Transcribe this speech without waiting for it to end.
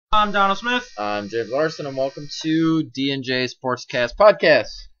I'm Donald Smith. I'm James Larson, and welcome to D&J Sportscast Podcast.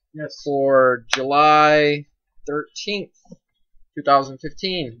 Yes. For July 13th,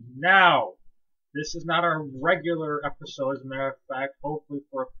 2015. Now, this is not our regular episode. As a matter of fact, hopefully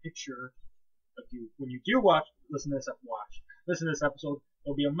for a picture of you, when you do listen to this episode,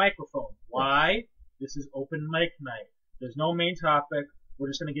 there'll be a microphone. Why? This is open mic night. There's no main topic.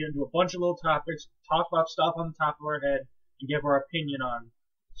 We're just going to get into a bunch of little topics, talk about stuff on the top of our head, and give our opinion on.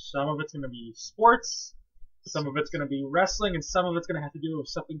 Some of it's going to be sports, some of it's going to be wrestling, and some of it's going to have to do with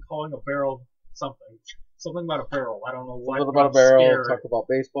something calling a barrel something. Something about a barrel. I don't know why. A little about a barrel. We'll talk about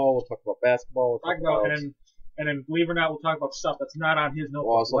baseball. We'll talk about basketball. We'll talk about and then believe it or not, we'll talk about stuff that's not on his notebook.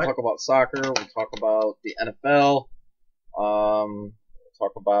 We'll also talk about soccer. We'll talk about the NFL. We'll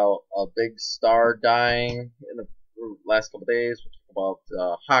talk about a big star dying in the last couple of days. We'll talk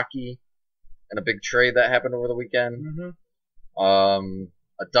about hockey and a big trade that happened over the weekend. Mm-hmm.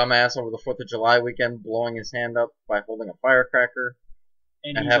 A dumbass over the 4th of July weekend blowing his hand up by holding a firecracker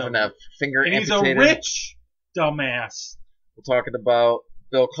and having a finger amputated. He's a rich dumbass. We're talking about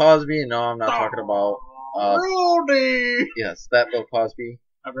Bill Cosby. No, I'm not talking about Rudy. Yes, that Bill Cosby.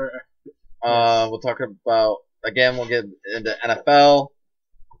 We'll talk about, again, we'll get into NFL.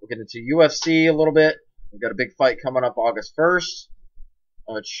 We'll get into UFC a little bit. We've got a big fight coming up August 1st,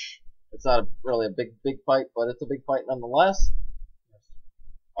 which it's not really a big fight, but it's a big fight nonetheless.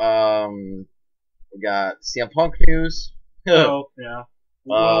 We got CM Punk news. Oh, yeah.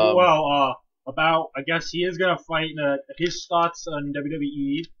 About, I guess he is going to fight his thoughts on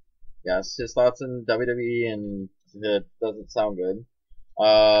WWE. Yes, his thoughts on WWE, and it doesn't sound good.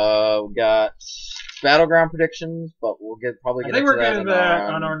 We got Battleground predictions, but we'll probably get into that. I think we're getting that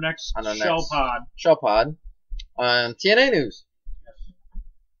on our next Shell Pod. On TNA news.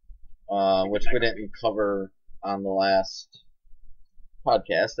 Which we didn't cover on the last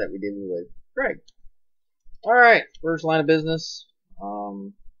podcast that we did with Greg. Alright, first line of business.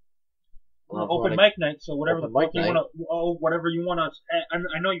 Open mic night, so whatever the fuck you want to, whatever you want to.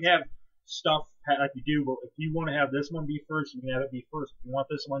 I know you have stuff like you do, but if you want to have this one be first, you can have it be first. If you want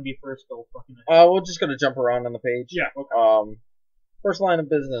this one be first, go fucking ahead. We're just gonna jump around on the page. Yeah. Okay. First line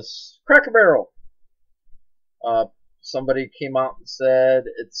of business, Cracker Barrel. Somebody came out and said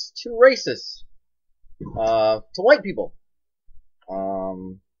it's too racist to white people.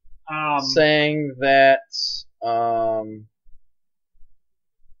 Saying that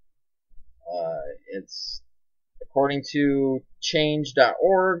it's according to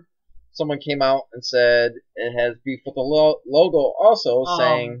change.org, someone came out and said it has beef with the logo also,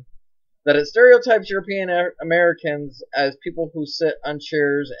 saying that it stereotypes European Americans as people who sit on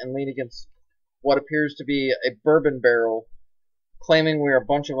chairs and lean against what appears to be a bourbon barrel, claiming we're a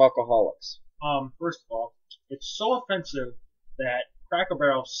bunch of alcoholics. First of all, it's so offensive that Cracker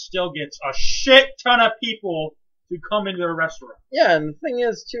Barrel still gets a shit ton of people to come into their restaurant. Yeah, and the thing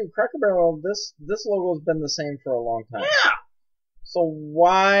is, too, Cracker Barrel, this logo's been the same for a long time. Yeah! So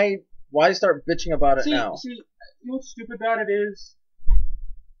why start bitching about it now? See, you know what's stupid about it is,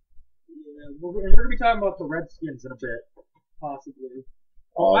 we're going to be talking about the Redskins in a bit, possibly.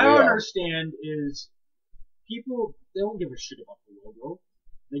 What I don't understand is, people, they don't give a shit about the logo.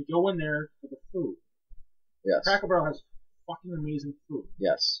 They go in there for the food. Yes. Cracker Barrel has fucking amazing food.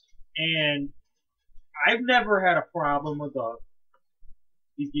 Yes. And I've never had a problem with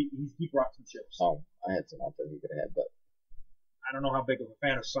he brought some chips. Oh, I had some out there you could have had, but I don't know how big of a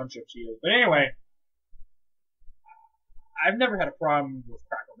fan of Sun Chips he is. But anyway, I've never had a problem with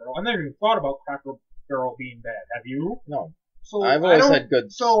Cracker Barrel. I've never even thought about Cracker Barrel being bad. Have you? No. So I've always had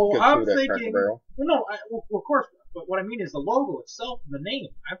good so good I'm food thinking, at Cracker Barrel. Well, of course, but what I mean is the logo itself, the name.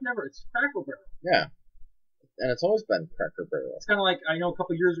 It's Cracker Barrel. Yeah. And it's always been Cracker Barrel. It's kind of like, I know a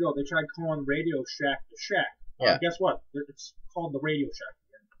couple years ago they tried calling Radio Shack the Shack. Yeah. Guess what? It's called the Radio Shack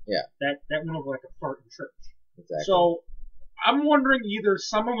again. Yeah. That went over like a fart in church. Exactly. So I'm wondering either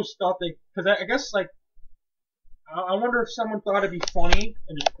someone was thought because I guess like I wonder if someone thought it'd be funny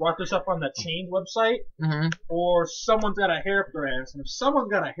and just brought this up on the Change website, or someone's got a hair up their ass. And if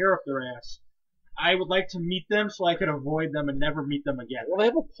someone's got a hair up their ass, I would like to meet them so I could avoid them and never meet them again. Well, they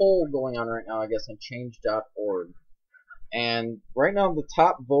have a poll going on right now, I guess, on change.org. And right now, the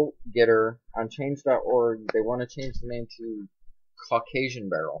top vote getter on change.org, they want to change the name to Caucasian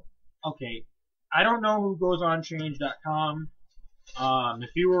Barrel. Okay. I don't know who goes on change.com. If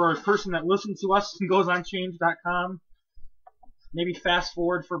you were a person that listens to us and goes on change.com, maybe fast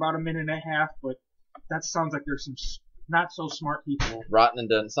forward for about a minute and a half, but that sounds like there's some not so smart people. Rotten and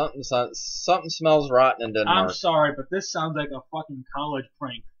done. Something smells rotten in Denmark. I'm sorry, but this sounds like a fucking college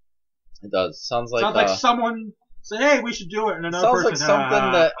prank. It does. Sounds like someone say, hey, we should do it, and another Sounds person like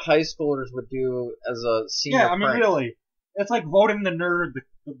something that high schoolers would do as a senior. Yeah, I mean, prank. really, it's like voting the nerd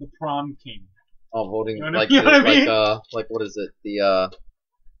the prom king. Oh, voting You know like what I mean? like what is it?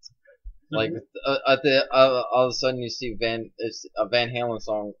 Like at the all of a sudden you see a Van Halen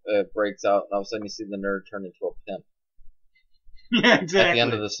song breaks out, and all of a sudden you see the nerd turn into a pimp Yeah, exactly. at the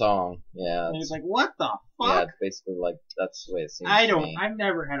end of the song. Yeah, And it's like, what the fuck? yeah, it's basically like that's the way it seems. I to don't. me. I've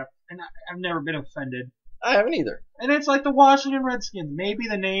never had I've never been offended. I haven't either. And it's like the Washington Redskins. Maybe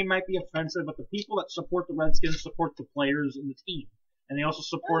the name might be offensive, but the people that support the Redskins support the players and the team, and they also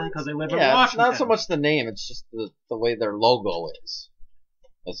support them because they live in Yeah, it's Washington. not so much the name; it's just the way their logo is.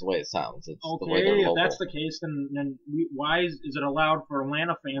 That's the way it sounds. It's the way their Okay, if logo. that's the case, then why is it allowed for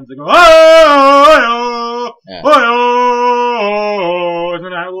Atlanta fans to go, oh, Yeah. oh,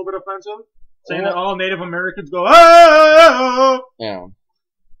 isn't that a little bit offensive? Saying that all Native Americans go, oh, Yeah.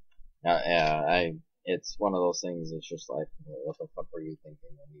 It's one of those things. It's just like, what the fuck were you thinking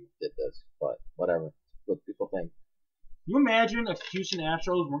when you did this? But whatever. What people think. Can you imagine if Houston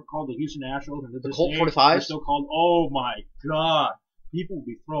Astros weren't called the Houston Astros and The Colt 45s? They're still called, oh my god, people would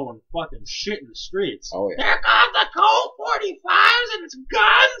be throwing fucking shit in the streets. Oh yeah. There goes the Colt 45s and its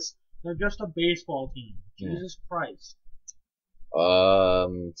guns! They're just a baseball team. Yeah. Jesus Christ.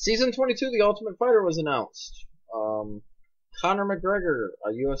 Season 22, The Ultimate Fighter was announced. Conor McGregor, a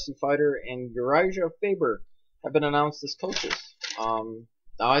UFC fighter, and Uriah Faber have been announced as coaches. Now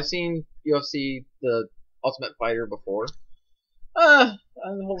I've seen UFC, The Ultimate Fighter before. And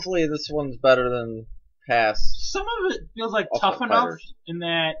hopefully this one's better than past. Some of it feels like Ultimate tough enough Fighters. in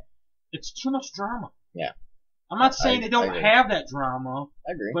that it's too much drama. Yeah. I'm not saying I they don't agree. have that drama,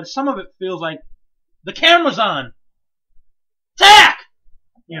 I agree. but some of it feels like the camera's on. Attack!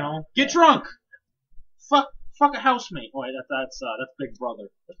 You know, get drunk. Fuck a housemate. Oh, wait, that's Big Brother.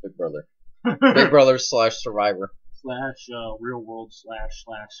 That's Big Brother. Big Brother / Survivor. Slash Real World / Yes.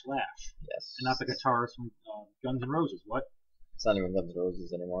 And not the guitarist from Guns N' Roses. What? It's not even Guns N'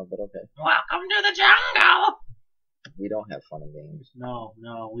 Roses anymore, but okay. Welcome to the jungle. We don't have fun and games. No,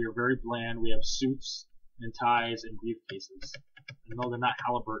 we are very bland. We have suits and ties and briefcases. And no, they're not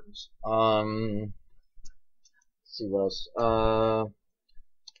Halliburtons. Let's see what else.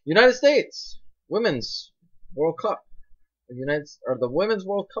 United States Women's World Cup. The Women's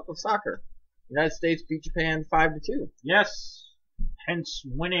World Cup of Soccer. United States beat Japan 5-2. Yes. Hence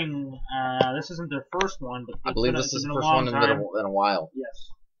winning. This isn't their first one, but I believe this is the first one in a while. Yes.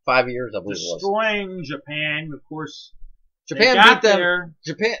 5 years, I believe it was. Destroying Japan, of course. Japan they got beat them. there.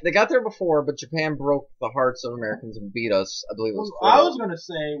 Japan, they got there before, but Japan broke the hearts of Americans and beat us. I believe it was. What I was gonna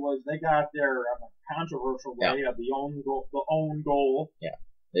say was they got there on a controversial way Yeah. of the own goal. Yeah,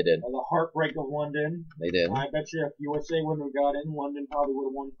 they did. Of the heartbreak of London. They did. I bet you if USA wouldn't have got in, London probably would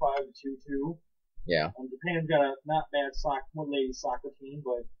have won 5-2. Yeah. Japan's got a not bad ladies soccer team,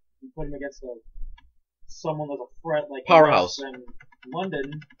 but you put them against someone with a threat like Powerhouse. US and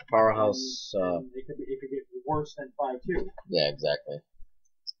London. Powerhouse. And it could get worse than 5-2. Yeah, exactly.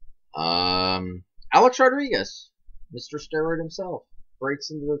 Alex Rodriguez, Mr. Steroid himself,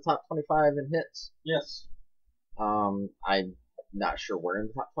 breaks into the top 25 in hits. Yes. I'm not sure where in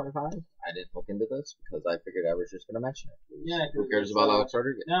the top 25. I didn't look into this because I figured I was just going to mention it. Yeah. Who cares about Alex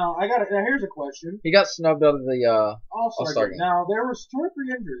Rodriguez? Now now here's a question. He got snubbed out of the All-Star game. Now there was 2 or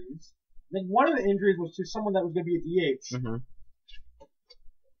 3 injuries. I think one of the injuries was to someone that was going to be a DH. Mm-hmm.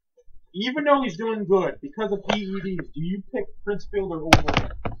 Even though he's doing good because of PEDs, do you pick Prince Fielder over him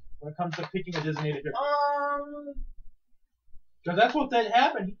when it comes to picking a designated hitter? Because that's what that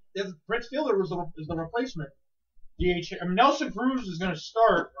happened. Prince Fielder is the replacement. DH. I mean, Nelson Cruz is going to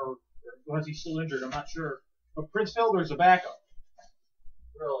start, or was he still injured? I'm not sure. But Prince Fielder is the backup.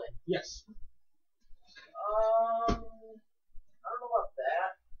 Really? Yes. I don't know about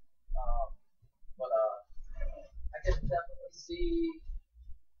that. But I can definitely see.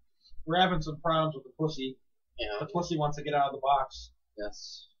 We're having some problems with the pussy. Yeah. The pussy wants to get out of the box.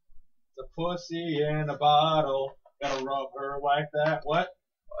 Yes. The pussy in a bottle. Gotta rub her like that. What?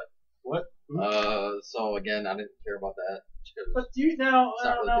 So again, I didn't care about that. But do you now? It's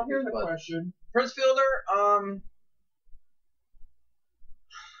not really the Here's case, the but- question. Prince Fielder,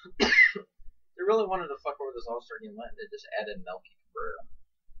 they really wanted to fuck over this All-Star game. They just added Melky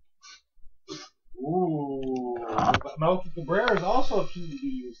Cabrera. Ooh, but Melky Cabrera is also a PED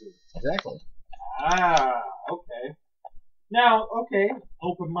user. Exactly. Okay. Now,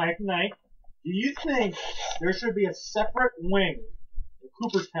 open mic night. Do you think there should be a separate wing in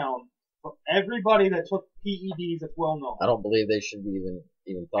Cooperstown for everybody that took PEDs that's well known? I don't believe they should be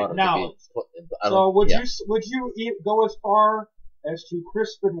even thought of. Now, to be, so would you go as far as to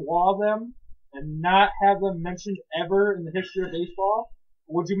Chris Benoit them and not have them mentioned ever in the history of baseball?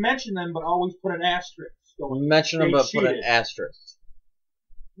 Or would you mention them but always put an asterisk? Going, Mention them, they but put an cheated? asterisk.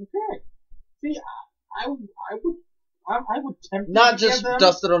 Okay. See, I would tempt Not to just give them,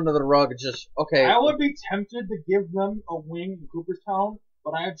 dust it under the rug. Just okay. I would be tempted to give them a wing in Cooperstown,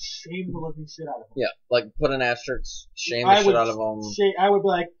 but I would shame the living shit out of them. Yeah, like put an asterisk. Shame I the shit would out of them. I would be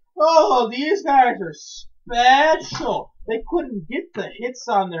like, oh, these guys are special. They couldn't get the hits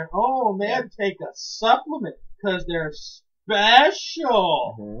on their own. They had to take a supplement because they're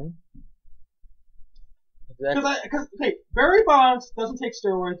special. Mm-hmm. Exactly. Because Barry Bonds doesn't take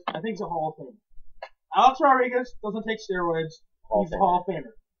steroids. I think he's a Hall of Famer. Alex Rodriguez doesn't take steroids. He's a Hall of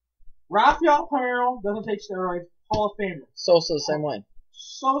Famer. Rafael Palmeiro doesn't take steroids. Hall of Famer. Sosa the same way.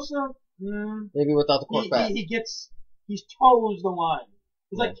 Sosa, Maybe without the cork bat. he's toes the line.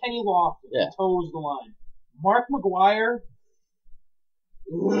 He's like Kenny Lofton. Yeah. He toes the line. Mark McGwire,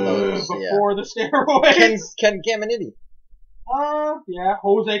 before the steroids. Ken Caminiti. Yeah.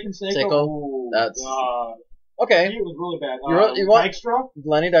 Jose Canseco. Seiko. That's God. okay. He was really bad. You want Dykstra?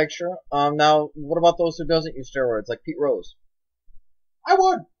 Lenny Dykstra. Now, what about those who doesn't use steroids, like Pete Rose? I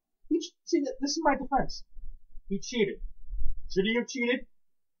would. See, this is my defense. He cheated. Should he have cheated?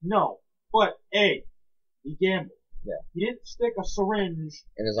 No. But, A, he gambled. Yeah. He didn't stick a syringe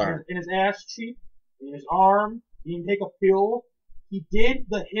In his arm. in his ass cheek, in his arm. He didn't take a pill. He did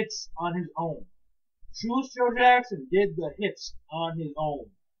the hits on his own. Shoeless Joe Jackson did the hits on his own.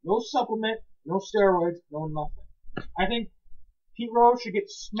 No supplement, no steroids, no nothing. I think Pete Rose should get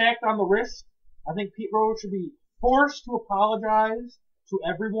smacked on the wrist. I think Pete Rose should be forced to apologize to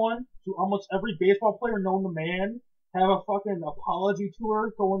everyone, to almost every baseball player known to man. Have a fucking apology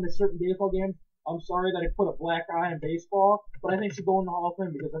tour, go into certain baseball games. I'm sorry that I put a black eye in baseball, but I think he should go in the Hall of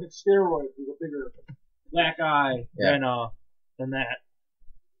Fame because I think steroids was a bigger black eye than that.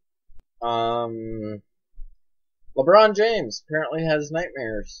 LeBron James apparently has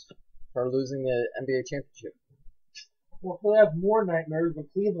nightmares for losing the NBA championship. Well, he'll have more nightmares when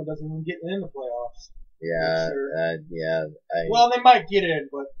Cleveland doesn't even get in the playoffs. Yeah, Sure. Well, they might get in,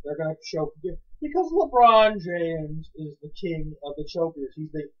 but they're gonna choke again because LeBron James is the king of the chokers.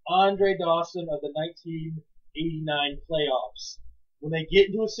 He's the Andre Dawson of the 1989 playoffs. When they get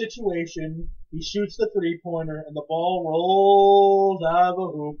into a situation, he shoots the three-pointer and the ball rolls out of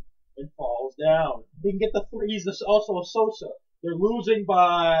the hoop and falls down. He can get the three. He's also a Sosa. They're losing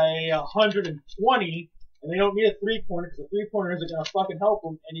by 120, and they don't need a three-pointer because the three-pointer isn't gonna fucking help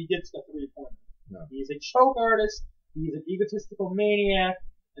him, and he gets the three-pointer. No. He's a choke artist. He's an egotistical maniac.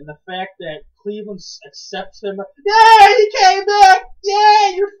 And the fact that Cleveland accepts him. Yeah, he came back! Yeah,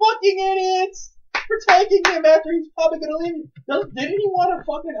 you're fucking idiots! For taking him after he's probably going to leave. Didn't he want to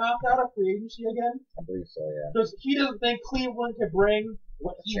fucking opt out of free agency again? I believe so, yeah. Because he doesn't think Cleveland can bring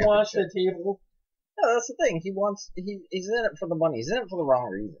what he wants to the table. Yeah, that's the thing. He's in it for the money. He's in it for the wrong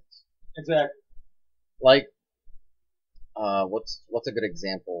reasons. Exactly. Like, what's a good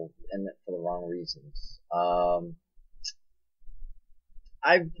example in it for the wrong reasons?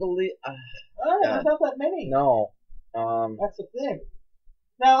 I believe. There's not that many. No. That's the thing.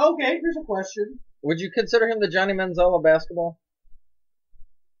 Now, okay, here's a question. Would you consider him the Johnny Manziel of basketball?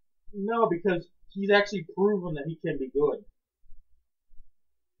 No, because he's actually proven that he can be good.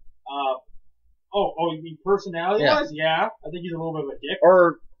 You mean personality-wise? Yeah, I think he's a little bit of a dick.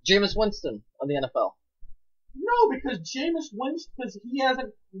 Or Jameis Winston of the NFL? No, because Jameis Winston, because he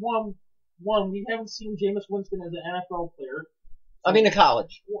hasn't won. We haven't seen Jameis Winston as an NFL player. I mean, in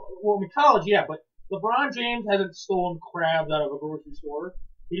college. Well, in college, yeah, but LeBron James hasn't stolen crabs out of a grocery store.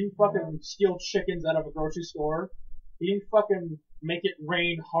 He didn't fucking steal chickens out of a grocery store. He didn't fucking make it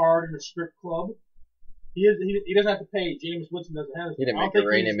rain hard in a strip club. He doesn't have to pay. Jameis Winston doesn't have to. He didn't make it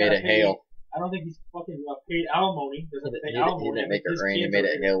rain, he made it hail. I don't think he's fucking paid alimony. He didn't make it rain, he made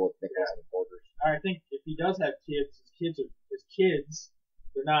it hail with nickels and quarters. I think if he does have kids, his kids.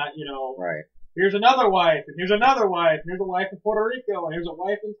 They're not, Right. Here's another wife, and here's another wife, and here's a wife in Puerto Rico, and here's a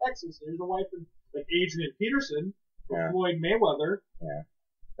wife in Texas, and here's a wife in, like, Adrian Peterson, or Floyd Mayweather. Yeah.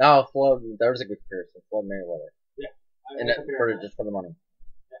 No, Floyd, there's a good comparison. Floyd Mayweather. Yeah. Just for the money.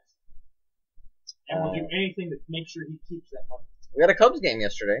 Yes. And will do anything to make sure he keeps that money. We had a Cubs game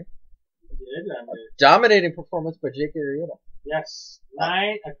yesterday. We did. Dominating performance by Jake Arrieta. Yes.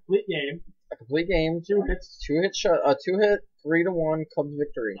 A complete game. A complete game. Two hits. Two hit, 3-1 Cubs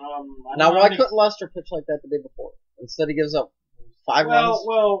victory. Now, why couldn't Lester pitch like that the day before? Instead, he gives up 5 runs.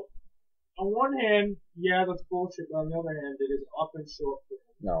 Well, on one hand, yeah, that's bullshit. But on the other hand, it is up and short for him.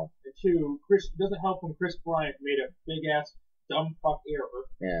 No. And two, it doesn't help when Chris Bryant made a big ass dumb fuck error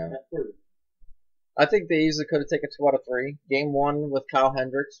at third. I think they easily could have taken 2 out of 3. Game 1 with Kyle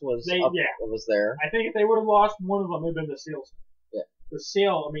Hendricks was was there. I think if they would have lost one of them, it would have been the Sales. Yeah. The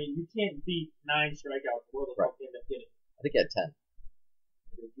Sale, I mean, you can't beat 9 strikeouts. Where the fuck they end up getting? I think he had 10.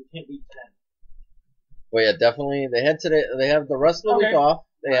 You can't beat 10. Well, yeah, definitely. They had today. They have the rest of the week off.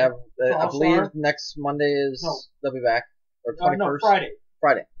 They have. I believe next Monday is they'll be back. Or 21st. No, Friday.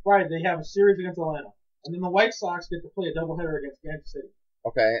 Friday. They have a series against Atlanta, and then the White Sox get to play a doubleheader against Kansas City.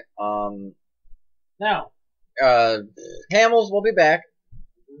 Okay. Now. Hamels will be back.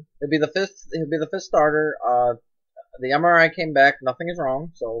 He'll be the fifth starter. The MRI came back. Nothing is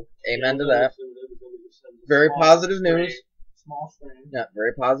wrong. So amen to that. Very positive news. Small strain. Yeah,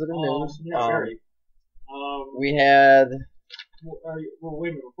 very positive news. Yeah, very. We had. Well, wait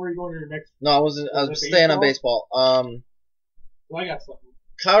a minute. Before you go into your next. No, I was staying on baseball. Well, I got something.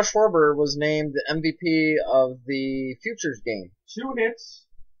 Kyle Schwarber was named the MVP of the Futures game. 2 hits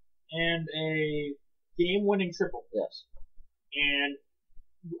and a game-winning triple. Yes. And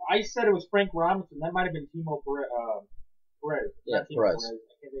I said it was Frank Robinson. That might have been Timo Perez. Yeah, Perez. I can't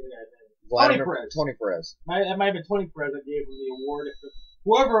think of that name. Tony Perez. That might have been Tony Perez that gave him the award.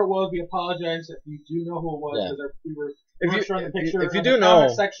 Whoever it was, we apologize if you do know who it was because we were showing the picture. If you in do the know,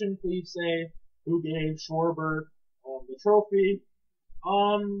 comment section, please say who gave Schwarber the trophy.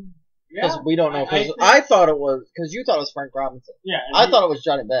 Yeah. Because we don't know. Because I thought it was because you thought it was Frank Robinson. Yeah. I thought it was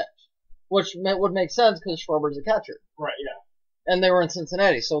Johnny Bench, which would make sense because Schwarber's a catcher. Right. Yeah. And they were in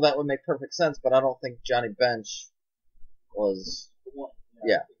Cincinnati, so that would make perfect sense. But I don't think Johnny Bench was.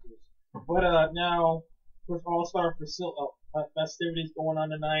 Yeah. But now, with All-Star festivities going on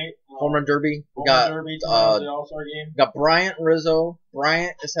tonight. Home Run Derby. We got Derby the All-Star game. Got Bryant Rizzo.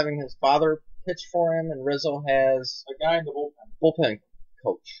 Bryant is having his father pitch for him, and Rizzo has a guy in the bullpen. Bullpen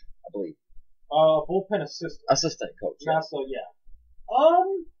coach, I believe. Bullpen assistant. Assistant coach. Yeah. So yeah.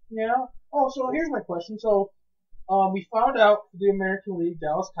 Yeah. Oh, so here's my question. So, we found out the American League,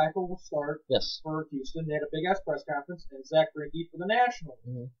 Dallas Keuchel will start. Yes. For Houston. They had a big ass press conference, and Zach Greinke for the National.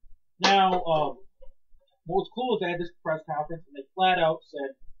 Mm-hmm. Now, what was cool is they had this press conference, and they flat out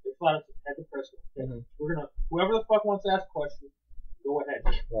had the press conference. Mm-hmm. Whoever the fuck wants to ask a question, go ahead.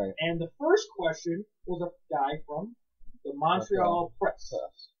 Right. And the first question was a guy from the Montreal Press.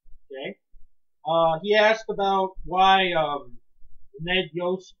 Okay. He asked about why Ned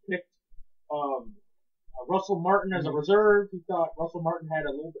Yost picked Russell Martin as a reserve. He thought Russell Martin had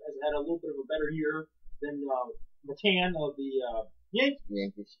a little bit of a better year than McCann of the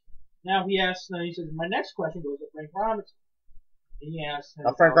Yankees. Now he says, my next question goes to Frank Robinson. And he asked him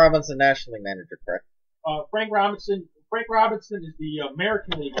Frank Robinson, National League manager, correct? Frank Robinson is the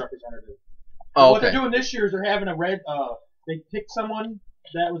American League representative. Oh, What they're doing this year is they're having they picked someone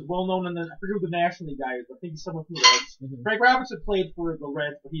that was well known I forget who the National League guy is, but I think he's someone from the Reds. Mm-hmm. Frank Robinson played for the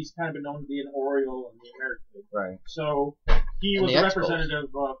Reds, but he's kind of been known to be an Oriole in the American League. Right. So he was a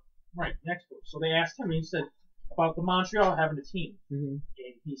representative of next Expos. So they asked him, he said, about the Montreal having a team. Mm-hmm.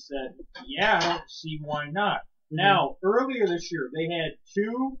 And he said, yeah, I don't see why not. Mm-hmm. Now, earlier this year, they had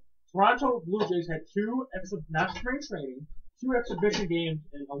Toronto Blue Jays had not spring training, 2 exhibition games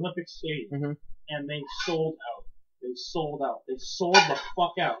in Olympic Stadium, and they sold out. They sold the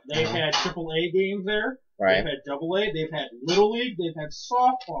fuck out. They've had AAA games there. Right. They've had AA. They've had Little League. They've had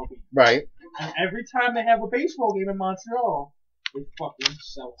softball games. Right. And every time they have a baseball game in Montreal, they fucking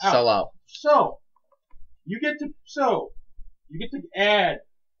sell out. So you get to add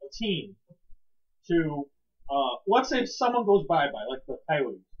a team to let's say someone goes bye like the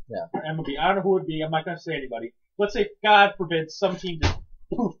Coyotes. Yeah. MLB. I don't know who it would be. I'm not gonna say anybody. Let's say, God forbid, some team just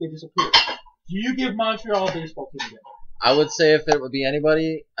poof, they disappear. Do you give Montreal a baseball team again? I would say if it would be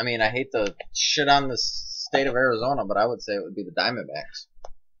anybody, I mean, I hate to shit on the state of Arizona, but I would say it would be the Diamondbacks.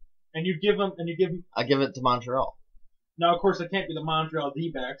 And you give them. I give it to Montreal. Now, of course, it can't be the Montreal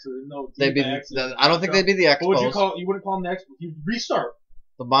D-backs. Or no D-backs. I don't think they'd be the Expos. What would you call? You wouldn't call them the Expos. You'd restart.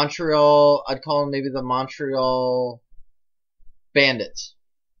 The Montreal. I'd call them maybe the Montreal Bandits.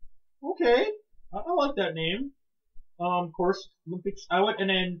 Okay, I like that name. Of course, Olympics. I would, and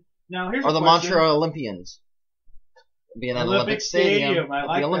then now here's or the Montreal Olympians. Being an Olympic Stadium. I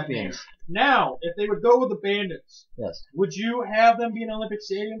like the Olympians. That name. Now, if they would go with the Bandits, yes, would you have them be an Olympic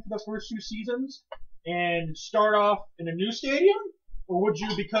Stadium for the first 2 seasons and start off in a new stadium, or would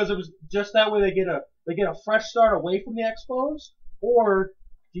you, because it was just that way they get a fresh start away from the Expos, or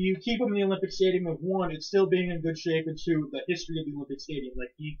do you keep them in the Olympic Stadium of 1, it's still being in good shape, and 2, the history of the Olympic Stadium,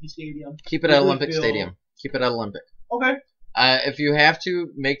 like Yankee Stadium? Keep it at Olympic Stadium. Keep it at Olympic. Okay. If you have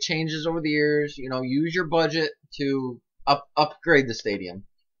to make changes over the years, use your budget to upgrade the stadium,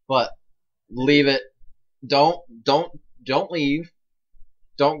 but leave it. Don't leave.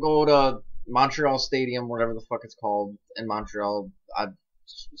 Don't go to Montreal Stadium, whatever the fuck it's called in Montreal,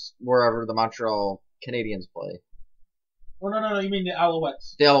 wherever the Montreal Canadiens play. Oh no, you mean the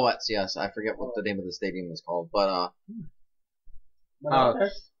Alouettes? The Alouettes, yes. I forget what the name of the stadium is called, but Okay.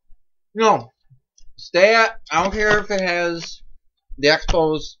 no, stay at. I don't care if it has the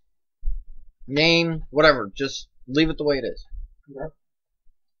Expos name, whatever. Just leave it the way it is. Okay.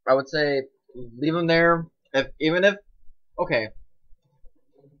 I would say leave them there. Even if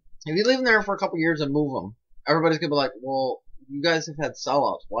you leave them there for a couple years and move them, everybody's gonna be like, well, you guys have had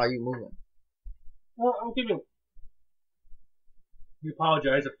sellouts. Why are you moving? Well, I'll give you. We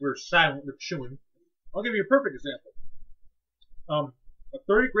apologize if we're silent, we're chewing. I'll give you a perfect example. A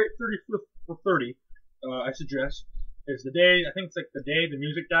 30 for 30, I suggest, is the day, I think it's like the day the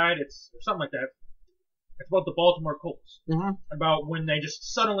music died, it's or something like that. It's about the Baltimore Colts. Mm-hmm. About when they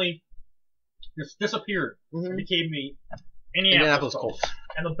just suddenly just disappeared and became the Indianapolis Colts.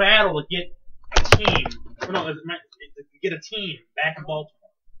 And the battle to get a team, get a team back in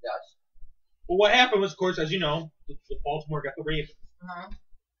Baltimore. Yes. Well, what happened was, of course, as you know, the Baltimore got the Ravens. Uh-huh.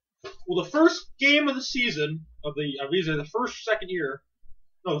 Well, the first game of the season of either the first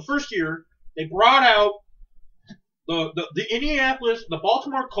year, they brought out the Indianapolis, the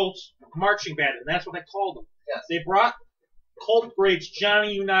Baltimore Colts marching band, and that's what they called them. Yes. They brought Colt greats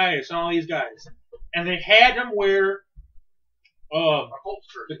Johnny Unitas and all these guys, and they had them wear the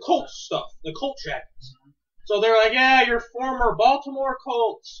Colts stuff, the Colt jackets. So they're like, yeah, you're former Baltimore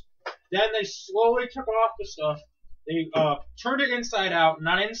Colts. Then they slowly took off the stuff. They turned it inside out.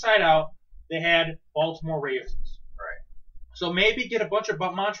 Not inside out. They had Baltimore Ravens. Right. So maybe get a bunch of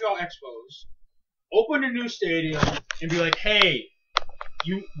Montreal Expos, open a new stadium, and be like, hey,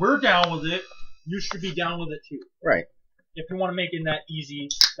 we're down with it. You should be down with it too. Right. If you want to make it that easy,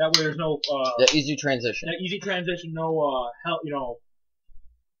 that way there's no that easy transition. That easy transition, no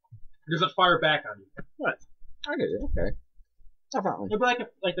doesn't fire back on you. What? I get it. Okay. Definitely. It'd be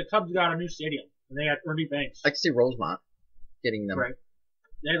like the Cubs got a new stadium and they had Ernie Banks. I can see Rosemont getting them. Right.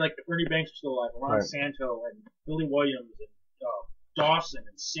 They had like Ernie Banks was still alive, Ron Santo and Billy Williams and Dawson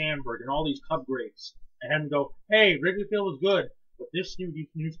and Sandberg and all these Cub greats, and had them go, hey, Wrigley Field is good, but this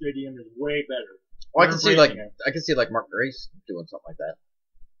new stadium is way better. Well, I can see like Mark Grace doing something like that.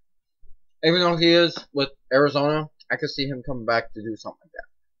 Even though he is with Arizona, I could see him coming back to do something like that.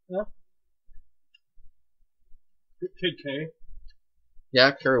 Yeah. Kid K.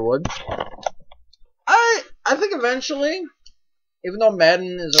 Yeah, Kerry Wood. I think eventually, even though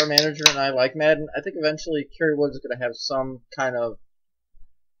Madden is our manager and I like Madden, I think eventually Kerry Wood is going to have some kind of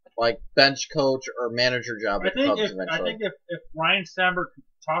like bench coach or manager job at the Cubs eventually. I think if Ryan Sandberg could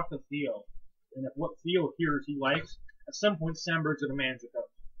talk to Theo, and if what Theo hears he likes, at some point Sandberg's going to manage the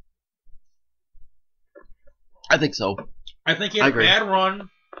Cubs. I think so. I think he had a bad run.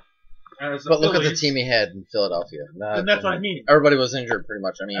 But look at the team he had in Philadelphia. And that's what I mean. Everybody was injured pretty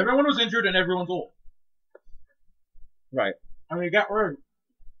much. I mean, everyone was injured and everyone's old. Right. I mean, you got rid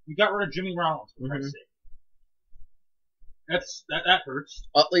of Jimmy Rollins, for Christ's sake. That hurts.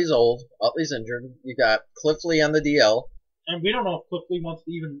 Utley's old. Utley's injured. You got Cliff Lee on the DL. And we don't know if Cliff Lee wants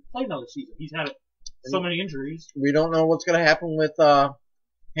to even play another season. He's had so many injuries. We don't know what's going to happen with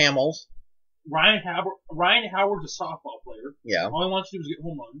Hamels. Ryan Howard's a softball player. Yeah. All he wants to do is get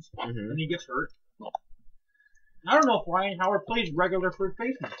home runs, and he gets hurt. I don't know if Ryan Howard plays regular first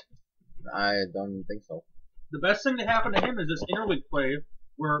baseman. I don't think so. The best thing to happen to him is this interleague play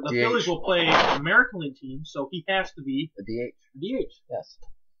where the Phillies will play American League teams, so he has to be a DH. DH. Yes.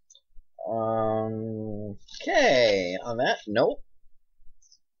 Okay. On that note,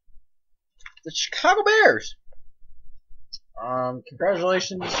 the Chicago Bears.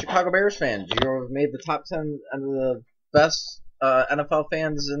 Congratulations, Chicago Bears fans. You have made the top 10 of the best NFL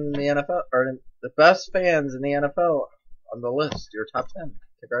fans in the NFL, or the best fans in the NFL on the list. You're top 10.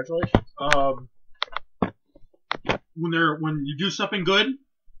 Congratulations. When you do something good,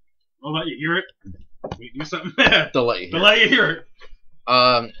 I'll let you hear it. When you do something bad, they'll let you hear it.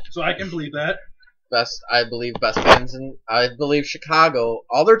 So I can believe that. I believe best fans, and I believe Chicago,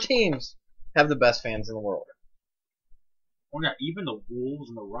 all their teams have the best fans in the world. Oh yeah, even the Wolves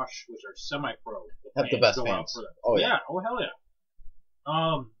and the Rush, which are semi-pro, have the best fans. Oh yeah. Oh hell yeah.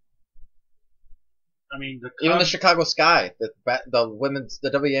 I mean even the Chicago Sky, the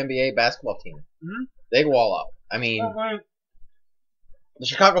WNBA basketball team, they go all out. I mean, the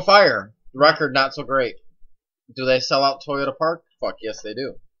Chicago Fire, record not so great. Do they sell out Toyota Park? Fuck yes, they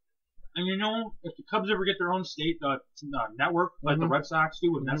do. And you know, if the Cubs ever get their own state network, like the Red Sox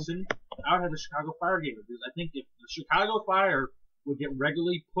do with Nesson, I would have the Chicago Fire game. Because I think if the Chicago Fire would get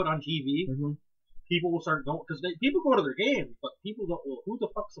regularly put on TV, people will start going because people go to their games, but people don't. Well, who the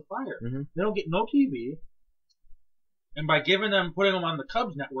fuck's the Fire? Mm-hmm. They don't get no TV, and by putting them on the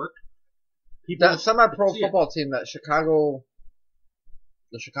Cubs network, people. That semi-pro football team, the Chicago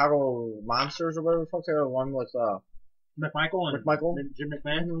Monsters or whatever the fuck they are, the one with McMichael and Jim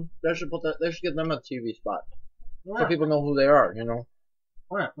McMahon. Mm-hmm. They should give them a TV spot Yeah. so people know who they are. You know.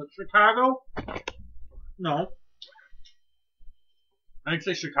 Yeah, but Chicago, no. I'd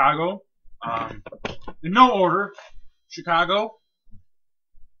say Chicago. In no order: Chicago,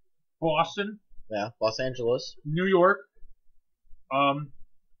 Boston, Yeah, Los Angeles. New York.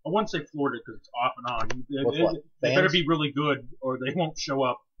 I wouldn't say Florida because it's off and on. They better be really good or they won't show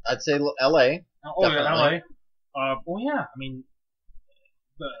up. I'd say L.A. Oh yeah, LA. Well yeah, I mean,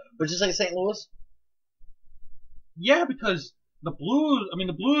 Would you say St. Louis? yeah, because the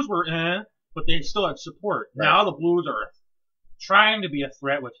Blues were but they still had support. Right. Now the Blues are trying to be a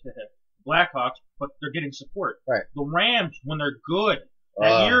threat with the Blackhawks, but they're getting support. Right. The Rams, when they're good,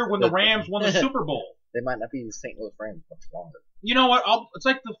 that year when the the- Rams won the Super Bowl. They might not be the St. Louis Rams much longer. You know what? It's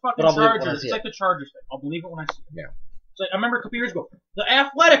like the fucking But I'll believe it when I Chargers. see It's it. like the Chargers thing. I'll believe it when I see it. Yeah. It's like I remember a couple years ago, the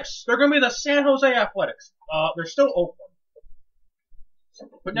Athletics. They're gonna be the San Jose Athletics. They're still Oakland.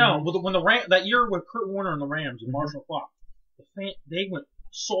 But no, when that year with Kurt Warner and the Rams and Marshall Faulk, they went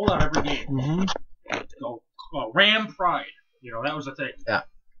sold out every game. Mm-hmm. Go Ram pride. You know that was the thing. Yeah.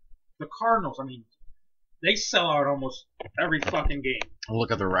 The Cardinals. I mean, they sell out almost every fucking game.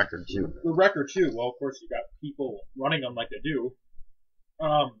 Look at the record too. The record too. Well, of course you got people running them like they do.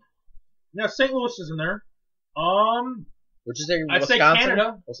 Now St. Louis is in there. Would you say I'd Wisconsin? say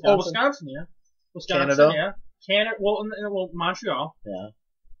Canada. Wisconsin? Oh, Wisconsin, yeah. Wisconsin, Canada? yeah. Canada. Well, Montreal. Yeah.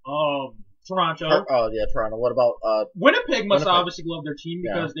 Toronto. Oh yeah, Toronto. What about Winnipeg must Winnipeg. obviously love their team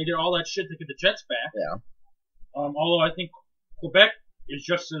because they did all that shit to get the Jets back. Yeah. Although I think Quebec is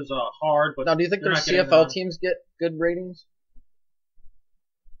just as hard, but now? Do you think they're their not getting CFL the- teams get good ratings?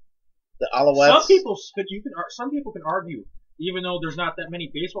 The Alouettes. Some people can argue, even though there's not that many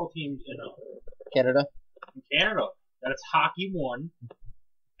baseball teams in Canada. Canada, that it's hockey 1,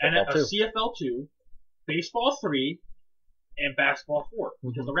 and Football a CFL 2, baseball 3, and basketball 4.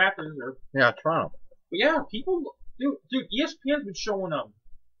 Because the Raptors are. Yeah, Toronto. But yeah, people, dude, ESPN's been showing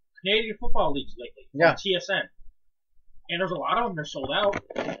Canadian football leagues lately. Yeah. On TSN, and there's a lot of them. They're sold out.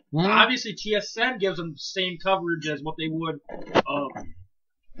 Mm-hmm. Obviously, TSN gives them the same coverage as what they would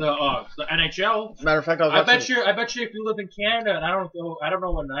the NHL. Matter of fact, I bet you if you live in Canada, and I don't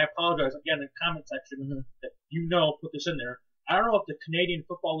know, and I apologize again in the comment section that put this in there. I don't know if the Canadian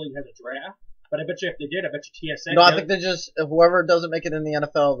Football League has a draft, but I bet you if they did, I bet you TSN. No, I did. think they just whoever doesn't make it in the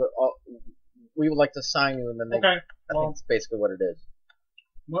NFL, we would like to sign you, and then they. Okay. I think it's basically what it is.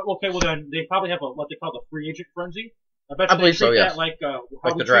 Okay, well then they probably have what they call the free agent frenzy. I bet you I believe they treat so, yes. that like how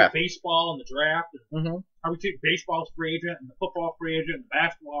Like we the draft. treat baseball and the draft, and Mm-hmm. how we treat baseball as free agent and the football free agent and the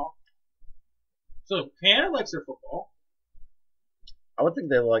basketball. So Canada likes their football. I would think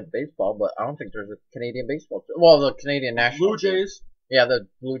they like baseball, but I don't think there's a Canadian baseball team. Well, the Canadian national Blue team. Jays, Yeah, the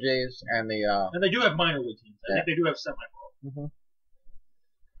Blue Jays and the. and they do have minor league teams. I Yeah. think they do have semi-pro.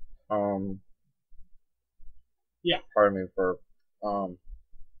 Yeah. Pardon me for.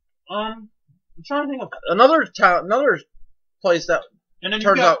 I'm trying to think of, Another place that and then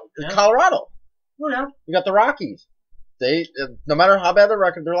turns you got, out is Colorado. Oh yeah. You got the Rockies. They, no matter how bad their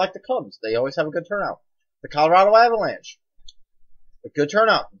record, they're like the Cubs. They always have a good turnout. The Colorado Avalanche, a good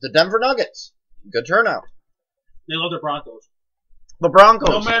turnout. The Denver Nuggets, good turnout. They love the Broncos. The Broncos.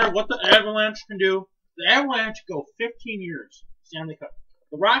 No matter what the Avalanche can do, the Avalanche go 15 years Stanley Cup.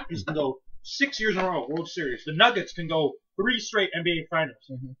 The Rockies can go 6 years in a row World Series. The Nuggets can go 3 straight NBA Finals.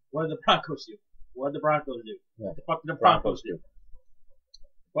 Mhm. What did the Broncos do? What did the Broncos do? Yeah. What the fuck did the Broncos do?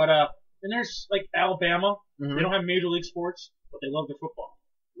 But and there's like Alabama. Mhm. They don't have major league sports, but they love their football.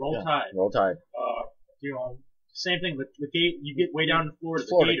 Roll Yeah. Tide. Roll Tide. Same thing. The gate. You get way down in Florida.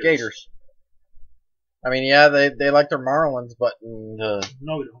 Florida the Gators. I mean, yeah, they like their Marlins, but No,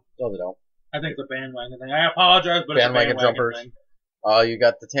 they don't. no, they don't. I think the bandwagon thing. I apologize, but Bandwagon it's a bandwagon jumpers. thing. You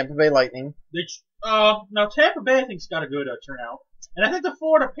got the Tampa Bay Lightning. Now Tampa Bay I think's got a good turnout, and I think the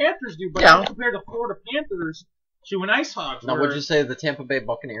Florida Panthers do. But Yeah. I don't compare the Florida Panthers to an Ice Hogs. Now, where- would you say the Tampa Bay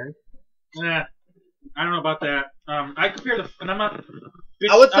Buccaneers? I don't know about that. I compare and I'm not.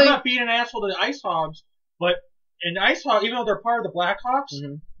 I would I'm think- not being an asshole to the Ice Hogs, but in the Ice Hogs, even though they're part of the Blackhawks,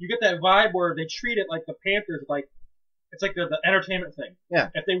 Mhm. you get that vibe where they treat it like the Panthers, like it's like the entertainment thing. Yeah.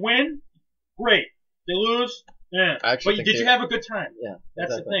 If they win, great. They lose, yeah. I actually But think you have a good time? Yeah,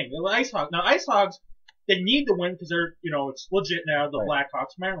 That's exactly. the thing. The Ice Hogs. Now, Ice Hogs, they need to win because they're, it's legit now, the Right.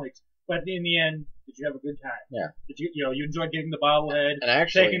 Blackhawks minor leagues. But in the end, did you have a good time? Yeah. Did you enjoyed getting the bobblehead, And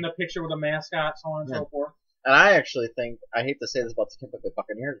actually, taking the picture with the mascot, so on and so forth? and I actually think, I hate to say this about the Tampa Bay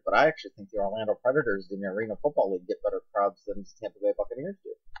Buccaneers, but I actually think the Orlando Predators in the Arena Football League get better crowds than the Tampa Bay Buccaneers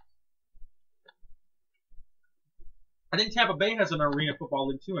do. I think Tampa Bay has an Arena Football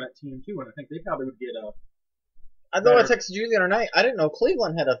League too, and at team too, and I think they probably would get a. I know I texted you the other night. I didn't know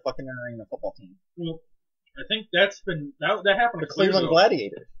Cleveland had a fucking Arena Football team. Well, I think that happened. The Cleveland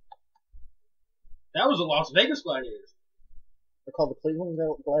Gladiators. That was the Las Vegas Gladiators. They're called the Cleveland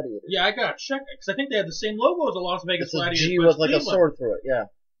Gladiators. Yeah, I gotta check because I think they had the same logo as the Las Vegas It's a Gladiators. G but with it's like a Cleveland. sword through it. Yeah.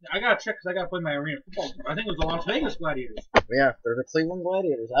 I gotta check because I gotta play my Arena Football team. I think it was the Las Vegas Gladiators. Yeah, they're the Cleveland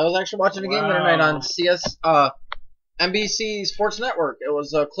Gladiators. I was actually watching a game the other night on NBC Sports Network. It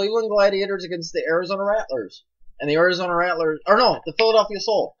was Cleveland Gladiators against the Arizona Rattlers. And the Arizona Rattlers, or no, the Philadelphia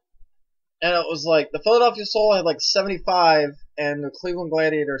Soul. And it was like, the Philadelphia Soul had like 75, and the Cleveland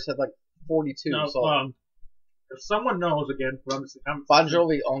Gladiators had like 42. No, so. if someone knows again, Bon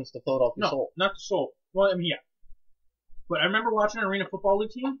Jovi owns the Philadelphia Soul. No, not the Soul. Well, I mean, yeah. But I remember watching an Arena Football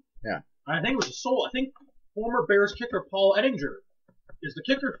League team. Yeah. I think it was the Soul. I think former Bears kicker Paul Ettinger is the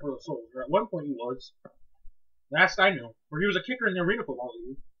kicker for the Soul. Or at one point he was. Last I knew. Or he was a kicker in the Arena Football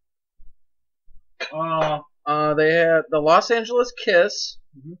League. They had the Los Angeles Kiss.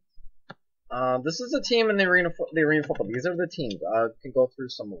 Mm-hmm. This is a team in the arena football. These are the teams. I can go through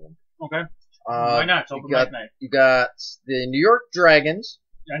some of them. Okay. Why not? It's open mic night. You got the New York Dragons.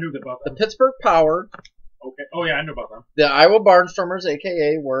 Yeah, I knew about them. The Pittsburgh Power. Okay. Oh yeah, I knew about them. The Iowa Barnstormers,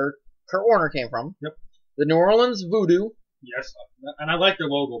 aka where Kurt Warner came from. Yep. The New Orleans Voodoo. Yes, and I like their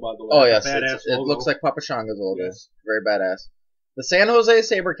logo, by the way. Oh yes, badass it logo. looks like Papa Shanga's logo. Yes. Very badass. The San Jose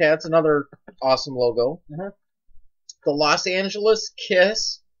SaberCats, another awesome logo. Mm-hmm. The Los Angeles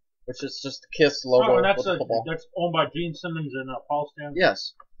Kiss, which is just the Kiss logo. Oh, and that's football. that's owned by Gene Simmons and Paul Stanley.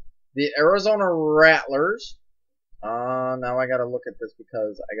 Yes. The Arizona Rattlers. Now I gotta look at this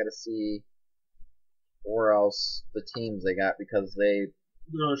because I gotta see where else the teams they got because they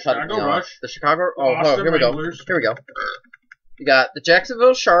The Chicago Rush. The Chicago. Boston Here we go. Wranglers. Here we go. You got the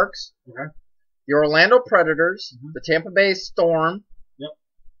Jacksonville Sharks. Okay. The Orlando Predators. Mm-hmm. The Tampa Bay Storm. Yep.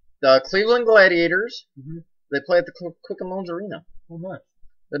 The Cleveland Gladiators. Mm-hmm. They play at the Quicken Loans Arena. Oh, nice.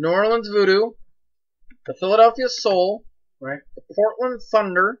 The New Orleans Voodoo. The Philadelphia Soul. Right. The Portland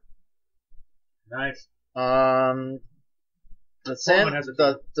Thunder. Nice. The SaberCats.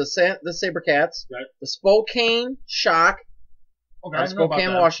 Right. The Spokane Shock. Okay, I know about Spokane,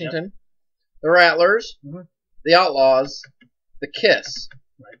 that. Washington. Yep. The Rattlers. Mhm. The Outlaws. The Kiss.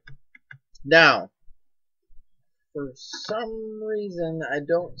 Right. Now, for some reason, I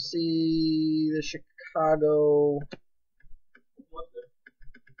don't see the Chicago.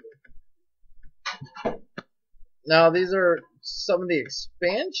 Now, these are some of the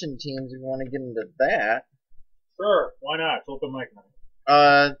expansion teams. If you want to get into that. Sure, why not? It's open mic night.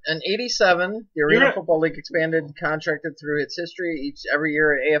 In '87, the Arena Football League expanded, contracted through its history. Every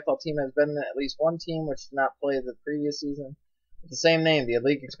year, an AFL team has been in at least one team which did not play the previous season. With the same name, the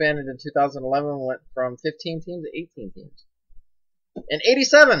league expanded in 2011, went from 15 teams to 18 teams. In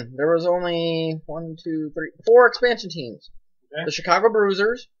 '87, there was only 4 expansion teams. Okay. The Chicago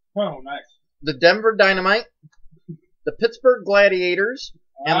Bruisers, Oh, nice. the Denver Dynamite, the Pittsburgh Gladiators,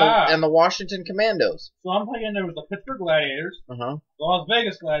 and the Washington Commandos. So I'm playing there was the Pittsburgh Gladiators, Uh-huh. the Las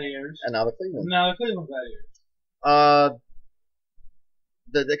Vegas Gladiators, And now the Cleveland. and now the Cleveland Gladiators.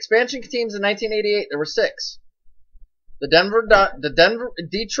 The expansion teams in 1988, there were 6. The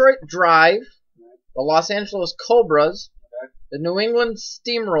Detroit Drive, the Los Angeles Cobras, the New England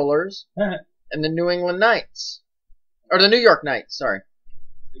Steamrollers, and the New England Knights. Or the New York Knights, sorry.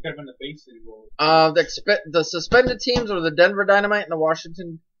 They could have been the Bay City Rollers. The suspended teams were the Denver Dynamite and the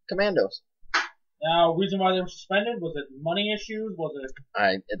Washington Commandos. Now, reason why they were suspended, was it money issues? Was it...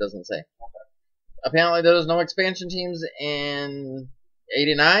 It doesn't say. Apparently there was no expansion teams in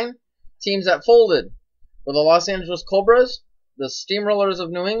 '89. Teams that folded were the Los Angeles Cobras, the Steamrollers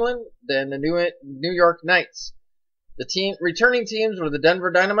of New England, then the New York Knights. The returning teams were the Denver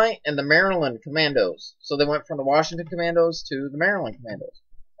Dynamite and the Maryland Commandos. So they went from the Washington Commandos to the Maryland Commandos.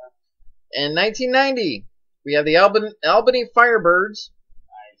 In 1990, we have the Albany Firebirds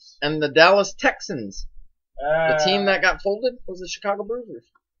and the Dallas Texans. The team that got folded was the Chicago Bruisers.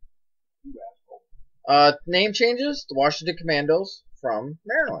 Name changes: the Washington Commandos from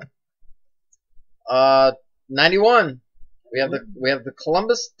Maryland. 91, we have the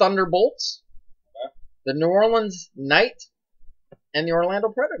Columbus Thunderbolts, the New Orleans Knight, and the Orlando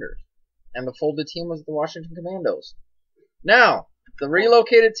Predators. And the folded team was the Washington Commandos. Now, the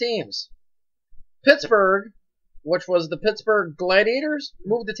relocated teams: Pittsburgh which was the Pittsburgh Gladiators,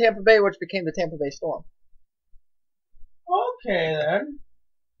 moved to Tampa Bay, which became the Tampa Bay Storm. Okay, then.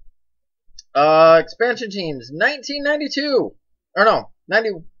 Expansion teams, 1992. Or no,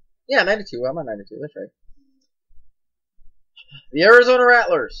 92. I'm on 92, that's right. The Arizona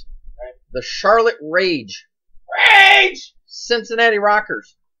Rattlers. Right. The Charlotte Rage. Rage! Cincinnati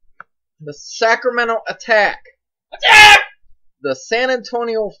Rockers. The Sacramento Attack. Attack! The San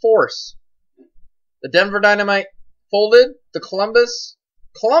Antonio Force. The Denver Dynamite folded. The Columbus,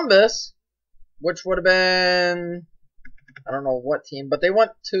 which would have been, I don't know what team, but they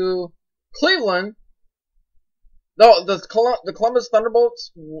went to Cleveland. No, the Columbus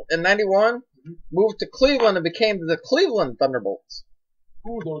Thunderbolts in 91 moved to Cleveland and became the Cleveland Thunderbolts.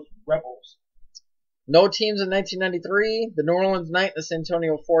 Ooh, those rebels. No teams in 1993. The New Orleans Knight and the San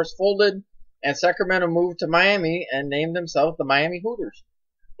Antonio Force folded, and Sacramento moved to Miami and named themselves the Miami Hooters.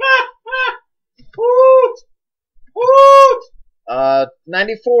 Hoot! Hoot!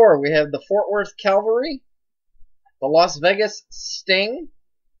 94, we have the Fort Worth Cavalry, the Las Vegas Sting,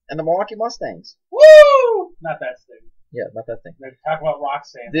 and the Milwaukee Mustangs. Woo! Not that thing. Yeah, not that thing. Let's talk about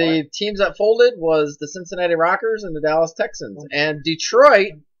Roxanne. The teams that folded was the Cincinnati Rockers and the Dallas Texans. And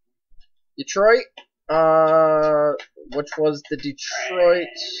Detroit, which was the Detroit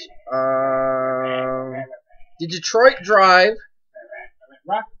Drive,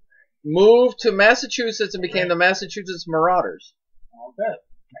 moved to Massachusetts and became the Massachusetts Marauders. Okay.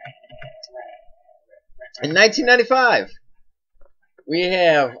 In 1995, we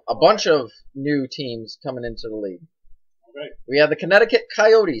have a bunch of new teams coming into the league. Okay. We have the Connecticut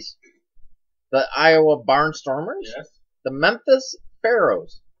Coyotes, the Iowa Barnstormers, Yes. the Memphis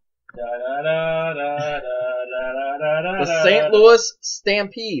Pharaohs, The the St. Louis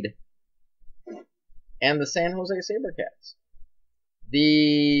Stampede, and the San Jose SaberCats.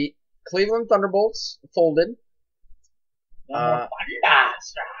 The Cleveland Thunderbolts folded. The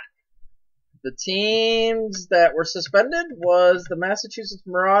teams that were suspended was the Massachusetts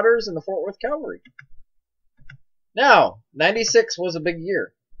Marauders and the Fort Worth Cavalry. Now, 96 was a big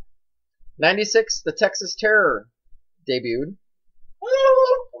year. 96, the Texas Terror debuted.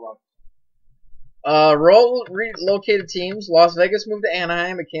 Relocated teams. Las Vegas moved to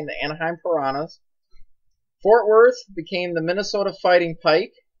Anaheim, became the Anaheim Piranhas. Fort Worth became the Minnesota Fighting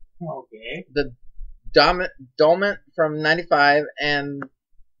Pike. Okay. The Dolment from 95, and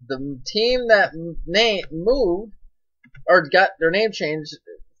the team that moved or got their name changed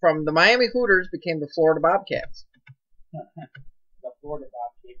from the Miami Hooters became the Florida Bobcats. The Florida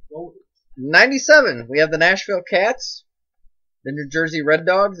Bobcats Golders. 97, we have the Nashville Cats, the New Jersey Red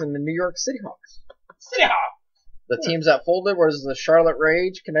Dogs, and the New York City Hawks. City Hawk. The teams that folded was the Charlotte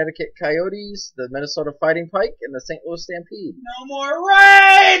Rage, Connecticut Coyotes, the Minnesota Fighting Pike, and the St. Louis Stampede. No more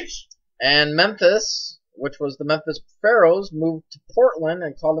rage! And Memphis, which was the Memphis Pharaohs, moved to Portland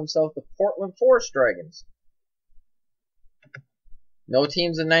and called themselves the Portland Forest Dragons. No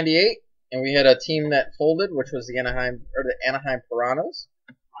teams in 98, and we had a team that folded, which was the Anaheim Piranhas.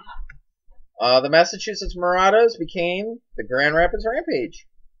 The Massachusetts Marauders became the Grand Rapids Rampage.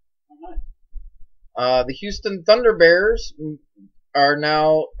 The Houston Thunder Bears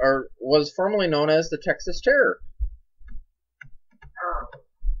was formerly known as the Texas Terror.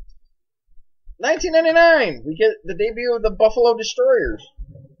 1999, we get the debut of the Buffalo Destroyers.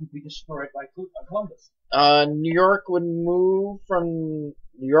 Be destroyed by Columbus. New York would move from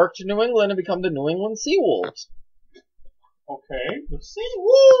New York to New England and become the New England Seawolves. Okay. The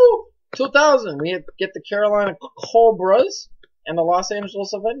Seawolves. 2000, we get the Carolina Cobras and the Los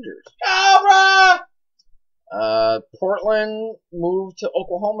Angeles Avengers. Cobra! Portland moved to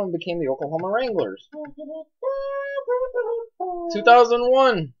Oklahoma and became the Oklahoma Wranglers.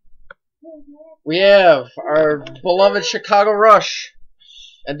 2001, we have our beloved Chicago Rush.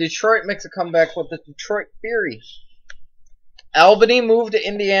 And Detroit makes a comeback with the Detroit Fury. Albany moved to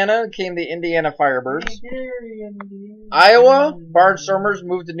Indiana and became the Indiana Firebirds. Iowa Barnstormers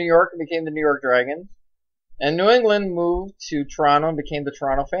moved to New York and became the New York Dragons. And New England moved to Toronto and became the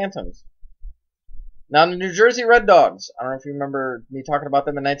Toronto Phantoms. Now the New Jersey Red Dogs. I don't know if you remember me talking about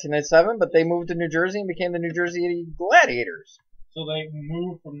them in 1997, but they moved to New Jersey and became the New Jersey Gladiators. So they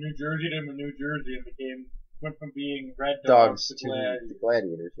moved from New Jersey to New Jersey and went from being Red Dogs to to the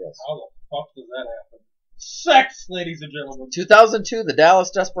Gladiators, yes. How the fuck does that happen? Sex, ladies and gentlemen. 2002, the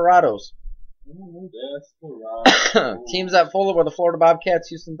Dallas Desperados. Ooh, Desperado. Teams that folded were the Florida Bobcats,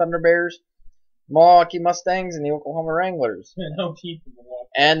 Houston Thunder Bears, Milwaukee Mustangs, and the Oklahoma Wranglers. No team from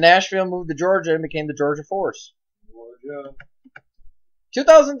Milwaukee. And Nashville moved to Georgia and became the Georgia Force. Georgia.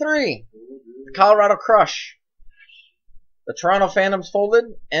 2003, the Colorado Crush. The Toronto Phantoms folded,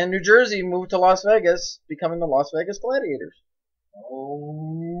 and New Jersey moved to Las Vegas, becoming the Las Vegas Gladiators.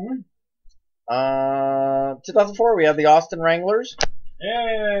 Oh. 2004, we have the Austin Wranglers,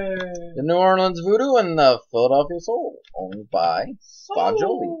 Yay. the New Orleans Voodoo, and the Philadelphia Soul, owned by Bon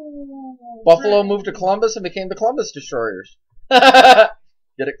Jovi. Buffalo moved to Columbus and became the Columbus Destroyers. Get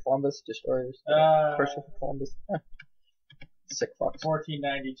it, Columbus Destroyers? Christopher Columbus. Sick fucks.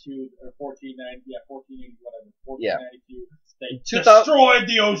 1492 or 1490, yeah, 1480, whatever. 1492. They 2000 destroyed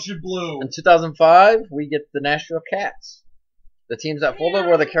the Ocean Blue. In 2005, we get the Nashville Cats. The teams that folded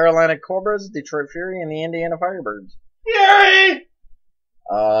were the Carolina Cobras, Detroit Fury, and the Indiana Firebirds. Fury!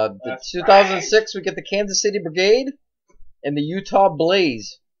 The 2006, we get the Kansas City Brigade and the Utah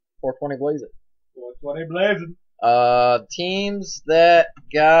Blaze. 420 Blaze it. 420 blazing. Teams that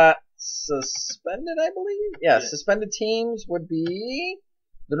got suspended, I believe. Yeah, suspended teams would be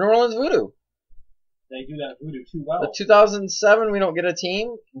the New Orleans Voodoo. They do that voodoo too well. The 2007, we don't get a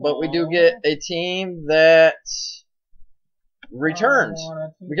team, but we do get a team that returns.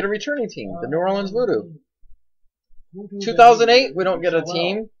 We get a returning team, the New Orleans Voodoo. 2008, we don't get a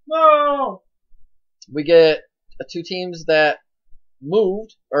team. No! We get two teams that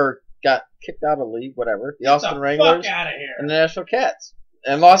moved or got kicked out of the league, whatever. The Austin Wranglers and the Nashville Cats.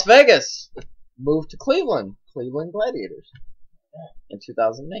 And Las Vegas moved to Cleveland Gladiators in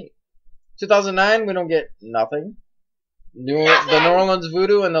 2008. 2009, we don't get nothing. The New Orleans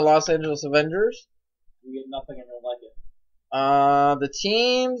Voodoo and the Los Angeles Avengers. We get nothing and don't like it. The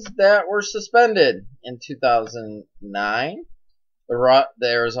teams that were suspended in 2009, the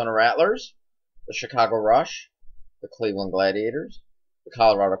Arizona Rattlers, the Chicago Rush, the Cleveland Gladiators, the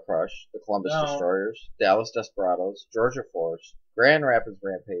Colorado Crush, the Columbus Destroyers, Dallas Desperados, Georgia Force, Grand Rapids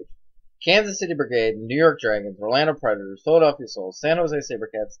Rampage, Kansas City Brigade, New York Dragons, Orlando Predators, Philadelphia Souls, San Jose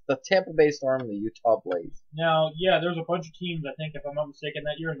SaberCats, the Tampa Bay Storm, and the Utah Blaze. Now, yeah, there's a bunch of teams, I think, if I'm not mistaken,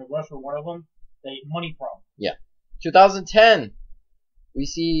 that year, and the Rush were one of them. Money problem. Yeah. 2010, we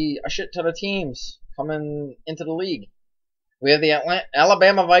see a shit ton of teams coming into the league. We have the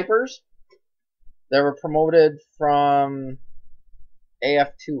Alabama Vipers. They were promoted from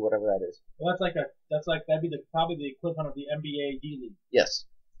AF2, whatever that is. Well, that'd be probably the equivalent of the NBA D League. Yes.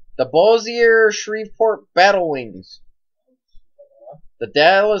 The Bossier Shreveport Battle Wings. The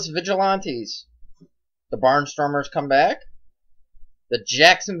Dallas Vigilantes. The Barnstormers come back. The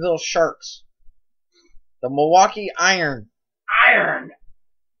Jacksonville Sharks. The Milwaukee Iron.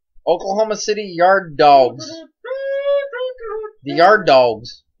 Oklahoma City Yard Dogs. The Yard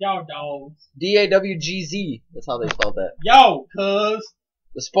Dogs. Yard Dogs. DAWGZ. That's how they spelled that. Yo, cuz.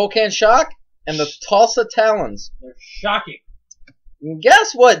 The Spokane Shock and the Tulsa Talons. They're shocking. And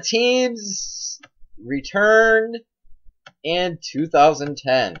guess what teams returned in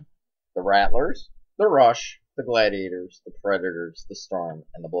 2010? The Rattlers, the Rush, the Gladiators, the Predators, the Storm,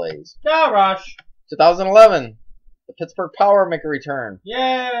 and the Blaze. Go Rush. 2011, the Pittsburgh Power make a return.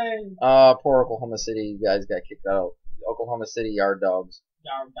 Yay! Poor Oklahoma City. You guys got kicked out. The Oklahoma City Yard Dogs.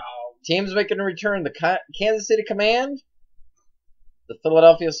 Yard Dogs. Teams making a return. The Kansas City Command, the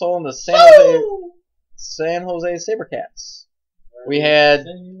Philadelphia Soul, and the San Jose SaberCats. We had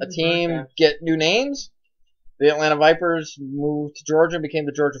a team get new names. The Atlanta Vipers moved to Georgia and became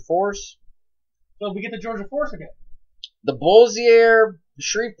the Georgia Force. So we get the Georgia Force again. The Bossier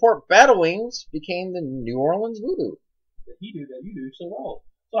Shreveport Battle Wings became the New Orleans Voodoo. That you do so well.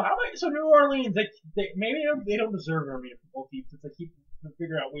 So New Orleans, maybe they don't deserve very many football teams since they keep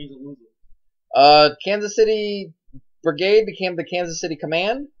figuring out ways of losing. Kansas City Brigade became the Kansas City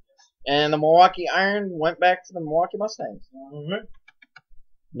Command, and the Milwaukee Iron went back to the Milwaukee Mustangs. Mm-hmm.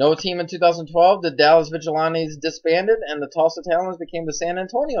 No team in 2012. The Dallas Vigilantes disbanded, and the Tulsa Talons became the San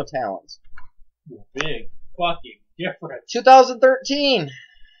Antonio Talons. Big fucking difference. 2013.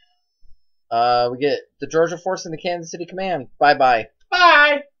 We get the Georgia Force and the Kansas City Command. Bye-bye.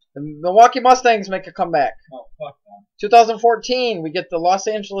 Bye! The Milwaukee Mustangs make a comeback. Oh, fuck them. 2014, we get the Los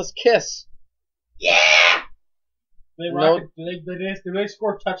Angeles Kiss. Yeah! Do they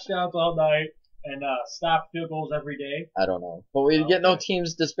score touchdowns all night and stop field goals every day? I don't know. But we get no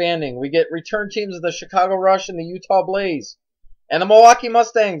teams disbanding. We get return teams of the Chicago Rush and the Utah Blaze. And the Milwaukee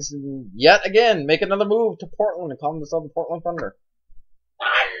Mustangs, yet again, make another move to Portland and call themselves the Portland Thunder.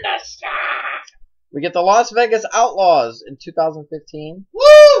 Thunderstruck! We get the Las Vegas Outlaws in 2015.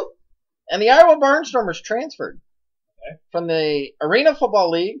 Woo! And the Iowa Barnstormers transferred from the Arena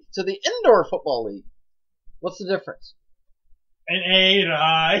Football League to the Indoor Football League. What's the difference? An A and an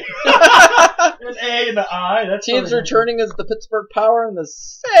I. An A and an I. That's teams returning as the Pittsburgh Power and the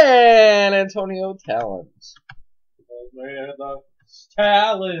San Antonio Talons. They're the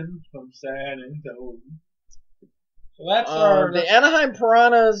Talons from San Antonio. So that's our... The Anaheim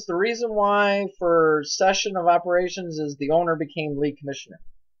Piranhas, the reason why for cessation of operations is the owner became league commissioner.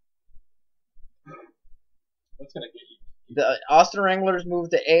 That's going to get you. The Austin Wranglers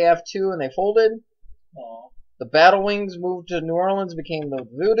moved to AF2 and they folded. Aww. The Battle Wings moved to New Orleans, became the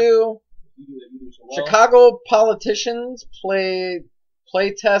Voodoo. You do so well. Chicago Politicians play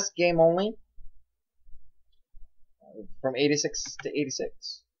test game only from 86 to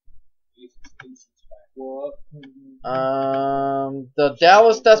 86. The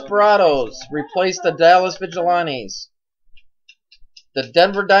Dallas Desperados replaced the Dallas Vigilantes. The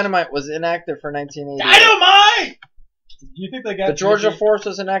Denver Dynamite was inactive for 1980. Dynamite! Do you think they got The Georgia Force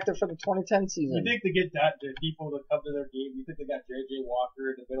was inactive for the 2010 season. You think they get the people to come to their game? You think they got J.J. Walker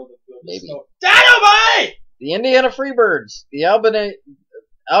in the middle of the field? Maybe. So, Dynamite! The Indiana Freebirds, the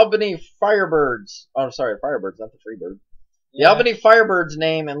Albany Firebirds. Oh, sorry, Firebirds, not the Freebirds. The Albany Firebirds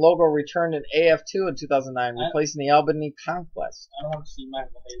name and logo returned in AF2 in 2009, replacing the Albany Conquest. I don't want to see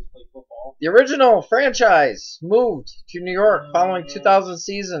Michael Hayes play football. The original franchise moved to New York following 2000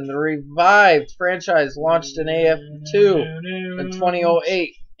 season. The revived franchise launched in AF2 in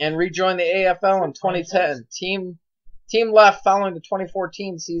 2008 and rejoined the AFL in 2010. Team left following the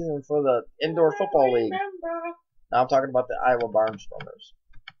 2014 season for the Indoor Football League. Now I'm talking about the Iowa Barnstormers.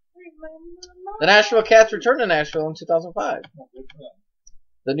 The Nashville Cats returned to Nashville in 2005.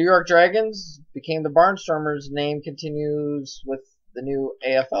 The New York Dragons became the Barnstormers. Name continues with the new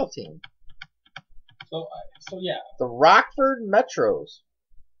AFL team. So yeah. The Rockford Metros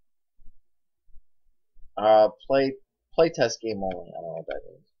play test game only. I don't know what that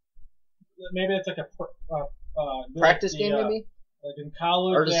means. Maybe it's like a practice game, maybe. Like in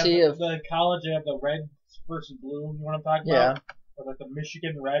college, or to see if college they have the red versus blue. You know what I'm talking about? Or like the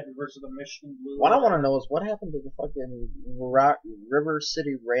Michigan red versus the Michigan blue. What I want to know is what happened to the fucking River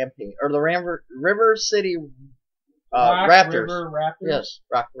City Rampage or the River City Raptors. River Raptors. Yes,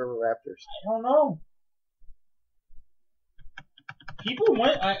 Rock River Raptors. I don't know. People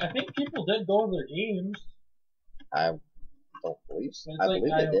went. I think people did go to their games. I don't believe so. I like,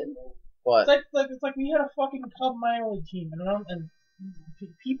 believe they did. But it's like we had a fucking Cub minor league team, and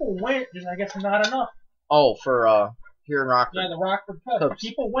people went. Just I guess not enough. Oh, for here in Rockford. Yeah, the Rockford Cubs.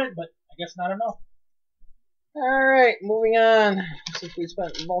 People went, but I guess not enough. Alright, moving on. Since we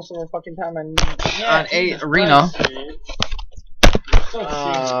spent most of our fucking time on A Arena.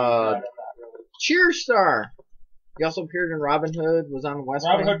 Cheer Star. He also appeared in Robin Hood, was on the West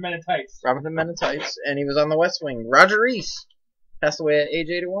Wing. Robin Hood Men in Tights. Robin Hood Men in Tights, and he was on the West Wing. Roger Reese passed away at age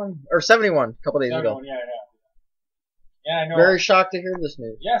 81, or 71, a couple days ago. Yeah, I know. Very shocked to hear this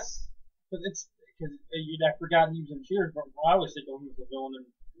news. Yes, because you'd have forgotten he was in Cheers, but I always think he was the villain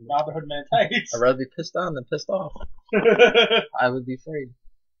in Robin Hood Men in Tights. I'd rather be pissed on than pissed off. I would be afraid.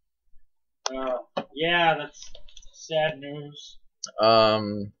 Yeah, that's sad news.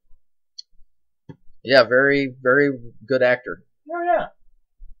 Yeah, very, very good actor. Oh yeah.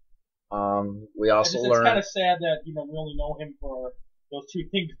 We also learned. It's kind of sad that we only know him for those two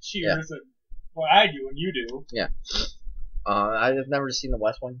things, Cheers, and what I do and you do. Yeah. I've never seen the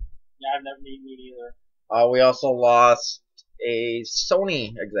West Wing. Yeah, I've never seen me either. We also lost a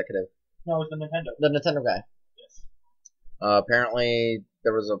Sony executive. No, it was the Nintendo. The Nintendo guy. Yes. Apparently,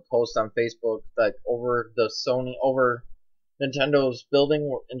 there was a post on Facebook like over Nintendo's building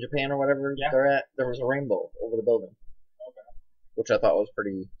in Japan or whatever they're at. There was a rainbow over the building. Okay. Which I thought was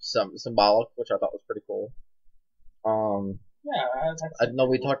pretty symbolic. Which I thought was pretty cool. Yeah, I know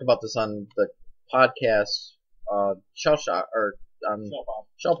we talked about this on the podcast, Shellshot or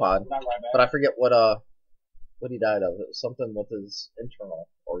Shellpod, but I forget what he died of. It was something with his internal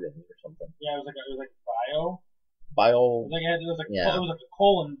organs or something. Yeah, it was like bio. Bio. It was like a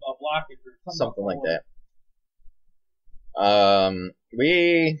colon blockage or something like that.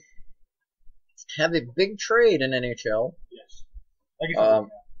 We have a big trade in NHL. Yes.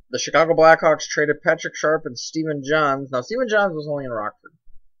 The Chicago Blackhawks traded Patrick Sharp and Stephen Johns. Now, Stephen Johns was only in Rockford,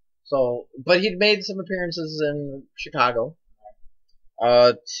 but he'd made some appearances in Chicago.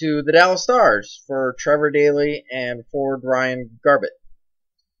 To the Dallas Stars for Trevor Daley and forward Ryan Garbett.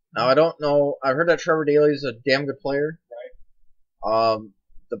 Now, I don't know. I've heard that Trevor Daley is a damn good player. Right.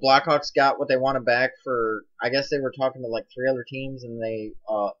 The Blackhawks got what they wanted back for. I guess they were talking to like 3 other teams, and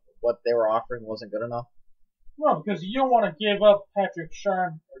what they were offering wasn't good enough. Well, because you don't want to give up Patrick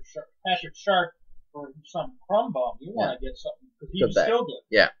Sharp for some crumb bum. You want to get something because he was still good.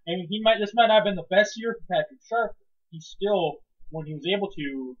 Yeah. And this might not have been the best year for Patrick Sharp. He's still, when he was able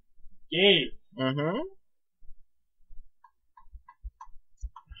to, gave. Mm-hmm.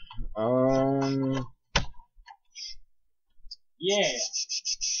 Yeah.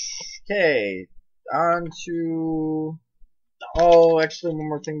 Okay. on to... Oh, actually, one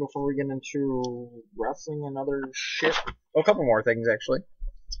more thing before we get into wrestling and other shit. Oh, a couple more things, actually.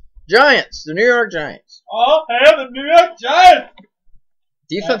 Giants, the New York Giants. Oh, hey, the New York Giants!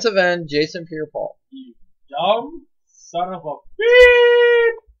 Defensive end, Jason Pierre-Paul. You dumb son of a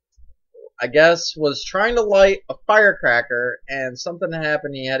beep! I guess was trying to light a firecracker, and something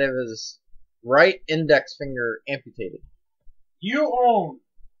happened. He had his right index finger amputated. You own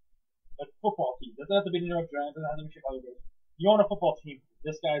a football team. Doesn't have to be the New York Giants. Doesn't have to be Chicago Bears. You own a football team.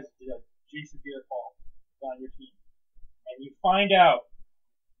 This guy's Jason Pierre-Paul on your team. And you find out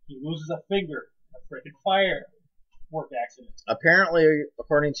he loses a finger in a freaking firework accident. Apparently,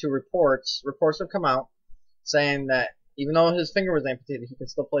 according to reports have come out saying that even though his finger was amputated, he can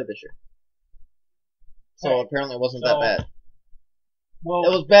still play this year. So apparently it wasn't that bad. Well,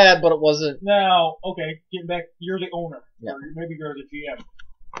 it was bad, but it wasn't. Now, okay, getting back, you're the owner. Yeah. Or maybe you're the GM.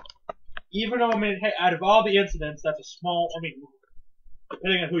 Even though, I mean, hey, out of all the incidents, that's a small, I mean,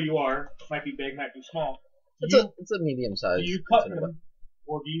 depending on who you are, might be big, might be small. It's a medium size. Do you cut him,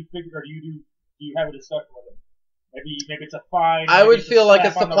 or do you figure, or do you have a discussion with him? Maybe it's a fine. I would feel like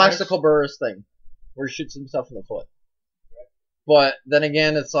it's the Plaxico Plaxico Burress thing, where he shoots himself in the foot. Right. But then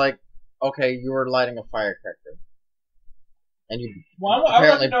again, it's like, okay, you were lighting a firecracker, and you I would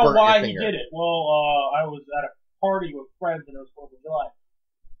like to know why he did it. Well, I was at a party with friends, and it was 4th of July.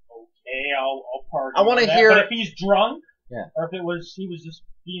 Okay, I'll party. I want to hear. But if he's drunk, yeah, or if he was just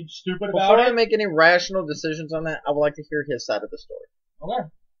being stupid about Before it. I make any rational decisions on that, I would like to hear his side of the story. Okay.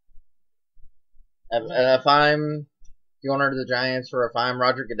 And if I'm the owner of the Giants, or if I'm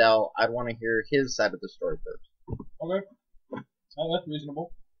Roger Goodell, I'd want to hear his side of the story first. Okay. That's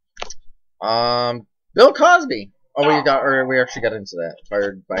reasonable. Bill Cosby. Oh, we actually got into that.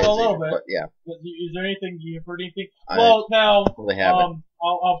 Fired by a little bit. But yeah. Is there anything you've heard anything? Now,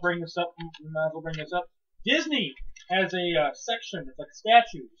 I'll bring this up. Might as well bring this up. Disney has a section. It's like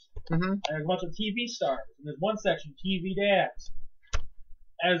statues. Mm-hmm. And there's a bunch of TV stars. And there's one section, TV dads.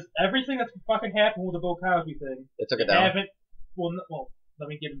 As everything that's fucking happened with the Bill Cosby thing, they took it down. Well, let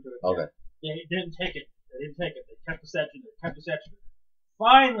me get into it. Okay. They didn't take it. They kept the section.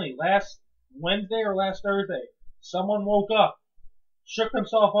 Finally, last Wednesday or last Thursday, someone woke up, shook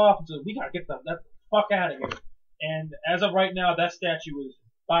himself off, and said, "We gotta get that fuck out of here." And as of right now, that statue is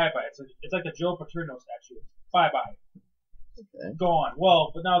bye-bye. It's like the Joe Paterno statue. Bye-bye. Okay. Gone.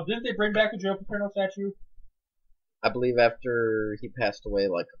 Well, but now, didn't they bring back the Joe Paterno statue? I believe after he passed away,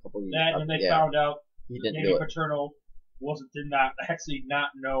 like a couple years. And they found out he didn't Danny do it. Paterno did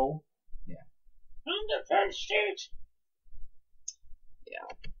not know. Yeah. On the Penn State. Yeah.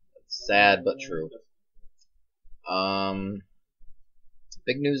 It's sad but true.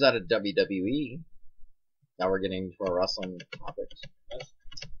 Big news out of WWE. Now we're getting into our wrestling topics.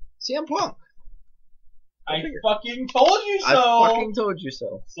 CM Punk. I fucking told you so. I fucking told you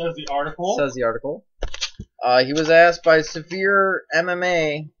so. Says the article. He was asked by Severe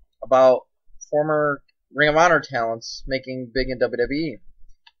MMA about former Ring of Honor talents making big in WWE.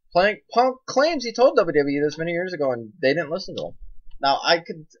 Punk claims he told WWE this many years ago, and they didn't listen to him. Now, I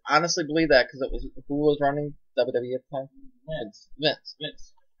could honestly believe that because it was who was running WWE at the time?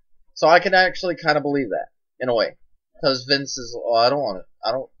 Vince. So I could actually kind of believe that in a way, because Vince is. Oh, I don't want it.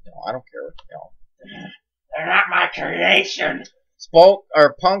 I don't care. They're not my creation.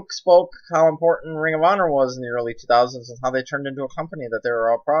 Punk spoke how important Ring of Honor was in the early 2000s and how they turned into a company that they were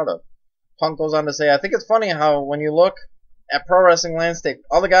all proud of. Punk goes on to say, I think it's funny how when you look at pro wrestling landscape,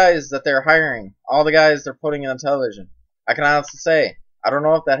 all the guys that they're hiring, all the guys they're putting on television, I can honestly say, I don't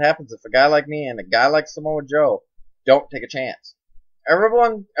know if that happens if a guy like me and a guy like Samoa Joe don't take a chance.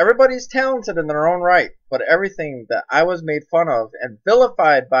 Everybody's talented in their own right, but everything that I was made fun of and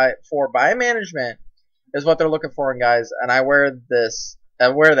vilified by management is what they're looking for in guys, and I wear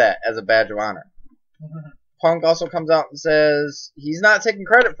that as a badge of honor. Mm-hmm. Punk also comes out and says he's not taking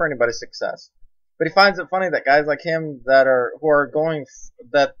credit for anybody's success, but he finds it funny that guys like him who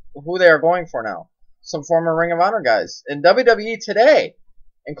they are going for now, some former Ring of Honor guys in WWE today,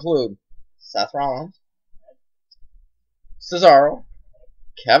 include Seth Rollins, Cesaro,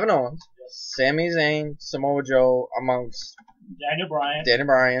 Kevin Owens, Sami Zayn, Samoa Joe, amongst Daniel Bryan,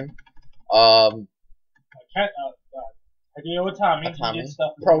 Hideo Itami. He did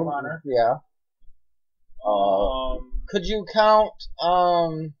stuff in Ring of Honor. Yeah. Could you count?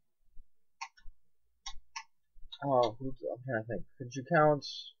 I'm trying to think. Could you count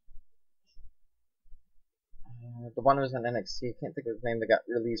the one who was on NXT? I can't think of his name that got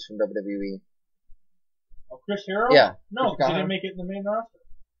released from WWE. Oh, Chris Hero? Yeah. No, he didn't make it in the main roster.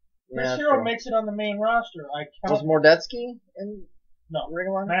 Chris Hero makes it on the main roster. Was Mordetsky in No. Ring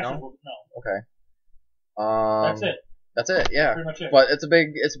of Honor? No. Okay. That's it. That's it. Yeah. Pretty much it. But it's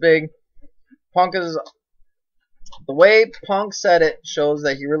big. Punk is the way Punk said it shows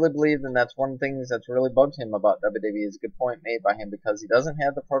that he really believed, and that's one thing that's really bugged him about WWE. Is a good point made by him because he doesn't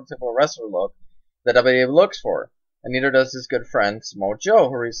have the prototypical wrestler look that WWE looks for, and neither does his good friend Samoa Joe,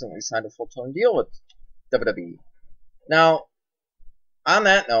 who recently signed a full-time deal with WWE. Now, on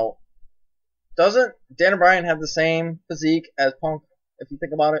that note, doesn't Dan Bryan have the same physique as Punk? If you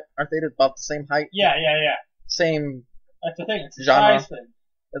think about it, aren't they about the same height? Yeah. Same. That's the thing. It's a genre. size thing.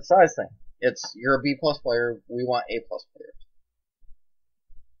 It's a size thing. It's you're a B+ player. We want A+ players.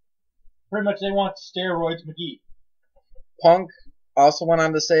 Pretty much, they want steroids McGee. Punk also went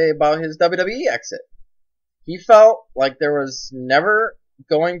on to say about his WWE exit. He felt like there was never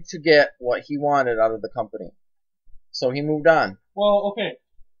going to get what he wanted out of the company, so he moved on. Well, okay.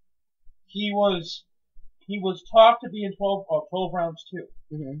 He was talked to be in 12 rounds too.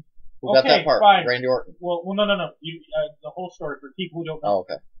 Mm-hmm. Who got that part? Fine. Randy Orton. Well, no. The whole story for people who don't know. Oh,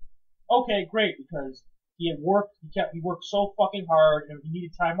 okay. Okay, great, because he worked so fucking hard and he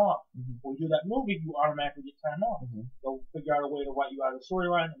needed time off. Mm-hmm. When you do that movie, you automatically get time off. Mm-hmm. They'll figure out a way to write you out of the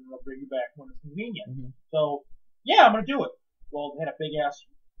storyline and they'll bring you back when it's convenient. Mm-hmm. So, yeah, I'm gonna do it. Well, they had a big ass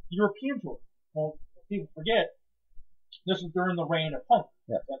European tour. Well, people forget, this was during the reign of Punk,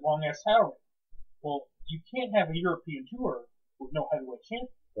 that long ass title reign. Well, you can't have a European tour with no heavyweight champion.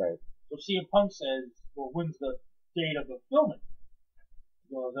 Right. So CM Punk says, well, when's the date of the filming?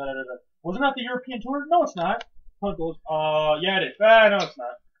 Goes, wasn't that the European tour? No, it's not. Punk goes, yeah, it is. No, it's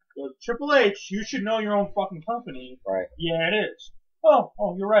not. Goes, Triple H, you should know your own fucking company. Right. Yeah, it is. Oh,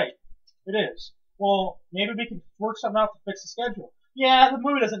 you're right. It is. Well, maybe we can work something out to fix the schedule. Yeah, the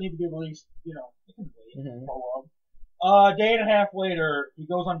movie doesn't need to be released. You know, it can wait so long. A day and a half later, he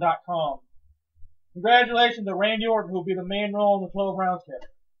goes on .com. Congratulations to Randy Orton, who will be the main role in the 12 rounds character.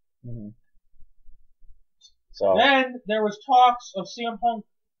 Mm-hmm. So then there was talks of CM Punk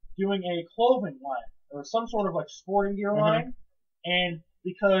doing a clothing line or some sort of like sporting gear line, and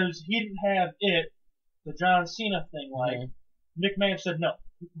because he didn't have the John Cena thing, like McMahon said no,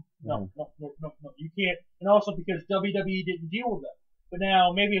 you can't, and also because WWE didn't deal with them. But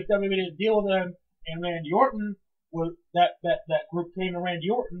now maybe if WWE didn't deal with them and Randy Orton was that group came to Randy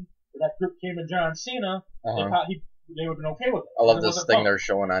Orton, or that group came to John Cena, they would have been okay with it. I love this thing they're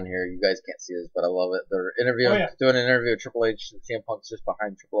showing on here. You guys can't see this, but I love it. They're doing an interview with Triple H, and CM Punk's just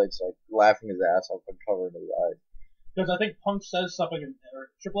behind Triple H, like laughing his ass off and covering his eyes. Because I think Punk says something,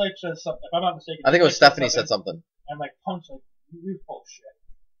 or Triple H says something. If I'm not mistaken, I think it was Stephanie said something. And like Punk's like, you're full of shit.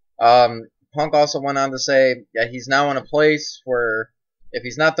 Punk also went on to say, yeah, he's now in a place where if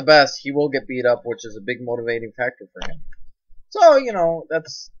he's not the best, he will get beat up, which is a big motivating factor for him. So, you know,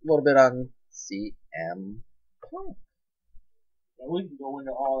 that's a little bit on CM Punk. Yeah, we can go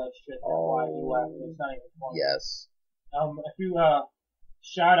into all that shit. Why he left. It's not even fun. Yes. If you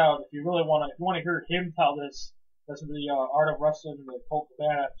shout out, if you want to hear him tell this, listen to the Art of Wrestling, the Colt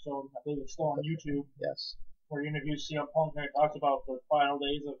Cabana episode. I believe it's still on YouTube. Yes. Where he interviews CM Punk and talks about the final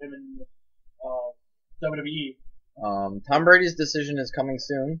days of him in WWE. Tom Brady's decision is coming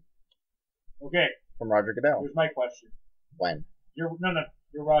soon. Okay. From Roger Goodell. Here's my question. When? You're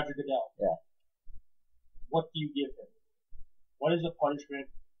Roger Goodell. Yeah. What do you give him? What is the punishment?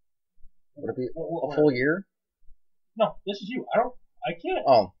 Would it be a full year? No, this is you. I can't.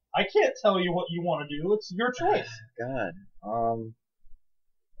 Oh. I can't tell you what you want to do. It's your choice. God.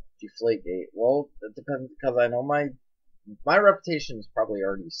 Deflategate. Well, it depends because I know my reputation is probably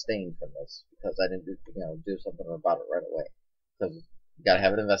already stained from this because I didn't do something about it right away. Because you gotta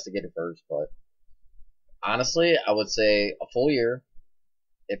have it investigated first. But honestly, I would say a full year.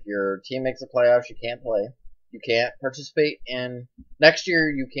 If your team makes the playoffs, you can't play. You can't participate in next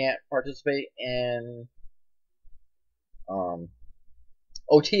year. You can't participate in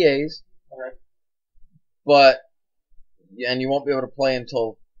OTAs. Okay. But and you won't be able to play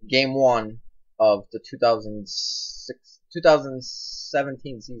until Game 1 of the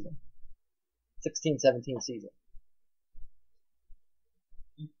 2017 season. 16-17 season.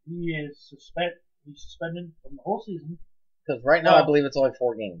 He is suspended from the whole season. Because right now I believe it's only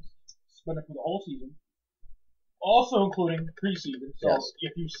 4 games. Suspended for the whole season. Also including preseason. So yes.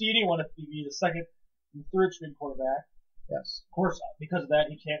 if you see anyone, if you be the second and third string quarterback, yes. Of course, because of that,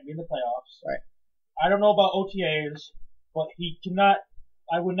 he can't be in the playoffs. Right. I don't know about OTAs, but he cannot.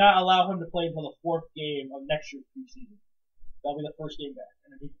 I would not allow him to play until the 4th game of next year's preseason. That'll be the first game back,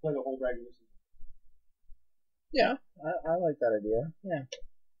 and then he can play the whole regular season. Yeah, I like that idea. Yeah.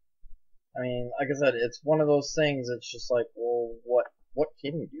 I mean, like I said, it's one of those things. It's just like, well, what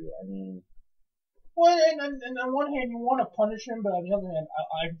can you do? I mean, well, and on one hand, you want to punish him, but on the other hand,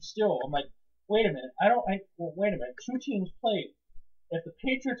 I'm like, wait a minute. Well, wait a minute. Two teams played. If the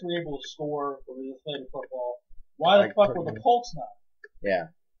Patriots were able to score for the inflated football, why the fuck were the Colts not? Yeah.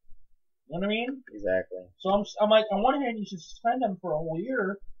 You know what I mean? Exactly. So I'm like, on one hand, you should suspend him for a whole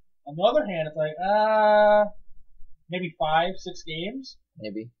year. On the other hand, it's like, maybe 5-6 games.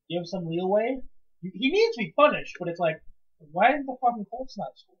 Maybe. Give some leeway. He needs to be punished, but it's like, why didn't the fucking Colts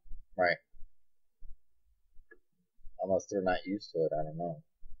not score? Right. Unless they're not used to it, I don't know.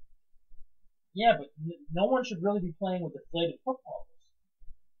 Yeah, but no one should really be playing with deflated footballs.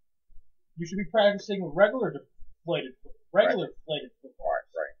 You should be practicing with regular deflated footballs.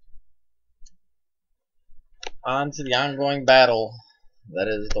 Right. On to the ongoing battle that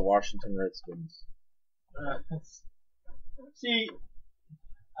is the Washington Redskins. See,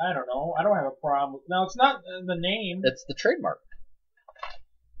 I don't know. I don't have a problem. Now, it's not the name. It's the trademark.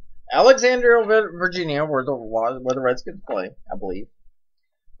 Alexandria, Virginia, where the Redskins play, I believe.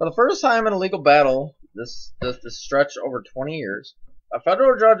 For the first time in a legal battle, this stretch over 20 years, a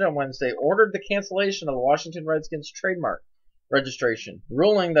federal judge on Wednesday ordered the cancellation of the Washington Redskins trademark registration,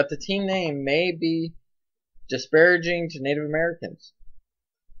 ruling that the team name may be disparaging to Native Americans.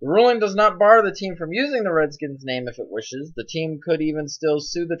 The ruling does not bar the team from using the Redskins name if it wishes. The team could even still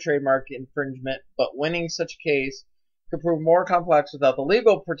sue the trademark infringement, but winning such a case could prove more complex without the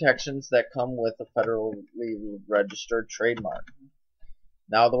legal protections that come with a federally registered trademark.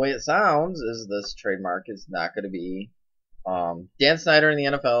 Now, the way it sounds is this trademark is not going to be. Dan Snyder and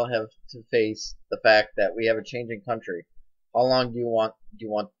the NFL have to face the fact that we have a changing country. How long do they want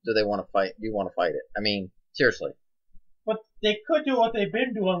to fight? Do you want to fight it? I mean, seriously. But they could do what they've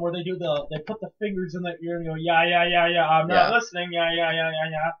been doing, where they put the fingers in the ear and go, yeah, I'm not listening, yeah,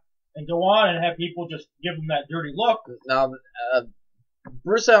 and go on and have people just give them that dirty look. Now,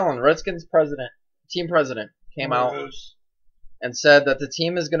 Bruce Allen, Redskins team president, came out and said that the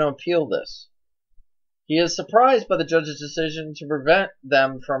team is going to appeal this. He is surprised by the judge's decision to prevent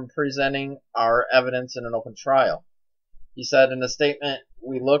them from presenting our evidence in an open trial. He said in a statement,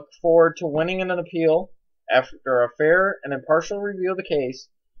 "We look forward to winning in an appeal. After a fair and impartial review of the case,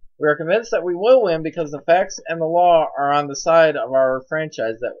 we are convinced that we will win because the facts and the law are on the side of our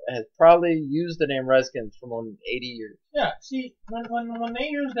franchise that has probably used the name Redskins for more than 80 years." Yeah, see, when they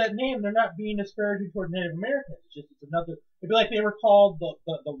use that name, they're not being disparaging toward Native Americans. It's another. It'd be like they were called the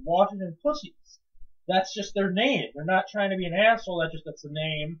Washington Pussies. That's just their name. They're not trying to be an asshole. That's the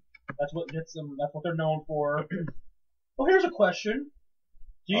name. That's what gets them. That's what they're known for. Well, here's a question.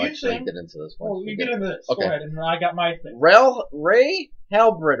 Do you think? Get into this one. Oh, you get into this. Okay. Go ahead, and I got my thing. Ray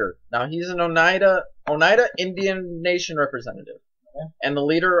Halbritter. Now he's an Oneida Indian Nation representative, and the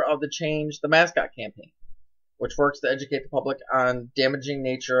leader of the Mascot campaign, which works to educate the public on damaging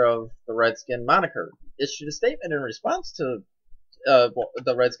nature of the Redskin moniker, issued a statement in response to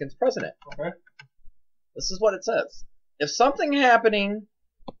the Redskins president. Okay. This is what it says. If something happening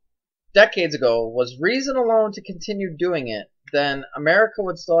decades ago was reason alone to continue doing it, then America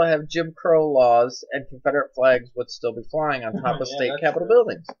would still have Jim Crow laws and Confederate flags would still be flying on top of state capitol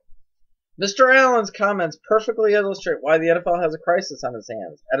buildings. Mr. Allen's comments perfectly illustrate why the NFL has a crisis on its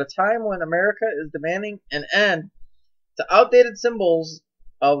hands. At a time when America is demanding an end to outdated symbols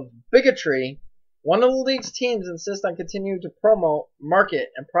of bigotry, one of the league's teams insists on continuing to promote, market,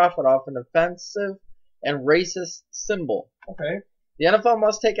 and profit off an offensive and racist symbol. Okay. The NFL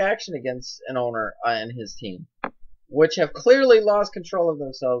must take action against an owner and his team, which have clearly lost control of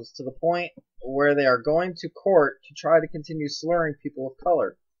themselves to the point where they are going to court to try to continue slurring people of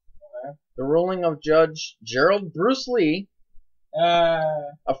color. Okay. The ruling of Judge Gerald Bruce Lee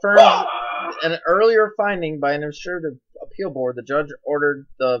affirms an earlier finding by an administrative appeal board. The judge ordered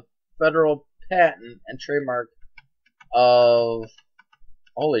the federal patent and trademark of...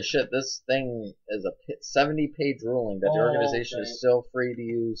 Holy shit, this thing is a 70-page ruling that the organization is still free to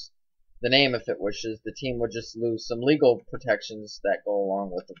use the name if it wishes. The team would just lose some legal protections that go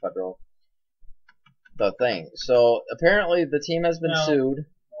along with the thing. So apparently the team has been sued,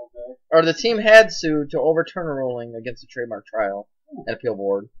 or the team had sued to overturn a ruling against the trademark trial and appeal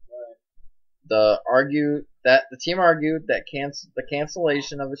board. The team argued that the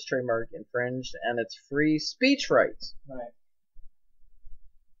cancellation of its trademark infringed on its free speech rights. Right.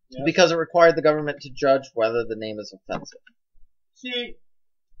 Because it required the government to judge whether the name is offensive. See,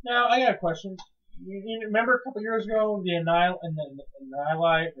 now I got a question. You remember a couple years ago the Illinois,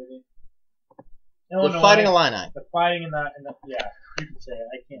 the Fighting Illini. The Fighting in the yeah, you can say it.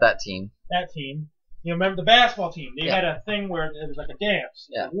 I can't. That team. You remember the basketball team? They had a thing where it was like a dance,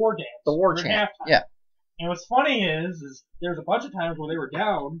 a war dance. The war chant. Yeah. And what's funny is there's a bunch of times where they were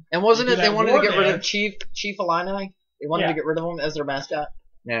down. And wasn't it they wanted to get rid of Chief Illini? They wanted to get rid of him as their mascot.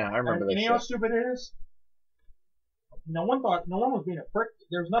 Yeah, I remember And this you know how shit. stupid it is? No one was being a prick.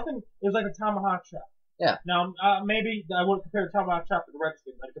 There was nothing. It was like a tomahawk chop. Yeah. Now, maybe I wouldn't compare tomahawk chop to the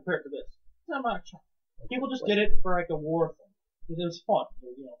Redskins. I'd compare it to this. Tomahawk chop. People just did it for like a war thing. Because it was fun.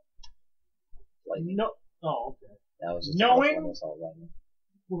 You know. Like, No. Oh, okay. that was just Knowing- that's all right.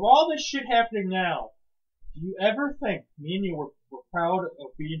 With all this shit happening now, do you ever think me and you were proud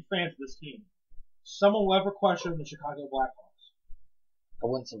of being fans of this team? Someone will ever question the Chicago Blackhawks? I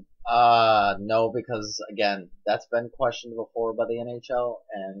wouldn't say, no, because again, that's been questioned before by the NHL,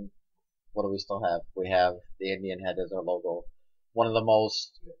 and what do we still have? We have the Indian head as our logo. One of the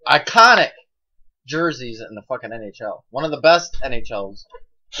most iconic jerseys in the fucking NHL. One of the best NHLs.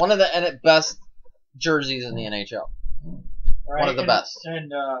 One of the best jerseys in the NHL. Right? One of the best.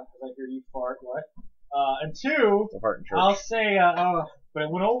 And I hear you fart, what? And two, The Heart and Church. I'll say, but it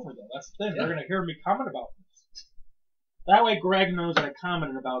went over though. That's the thing. They're gonna hear me comment about this. That way, Greg knows that I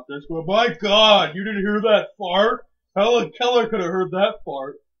commented about this. But my God, you didn't hear that fart? Helen Keller could have heard that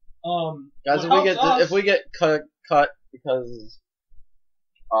fart. Guys, what if we get cut because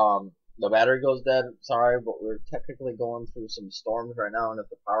the battery goes dead, sorry, but we're technically going through some storms right now, and if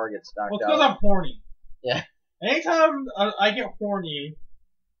the power gets knocked Well, it's because out, I'm horny. Yeah. Anytime I get horny,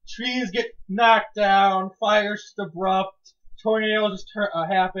 trees get knocked down, fires erupt, tornadoes just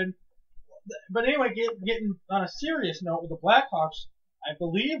happen. But anyway, getting on a serious note with the Blackhawks, I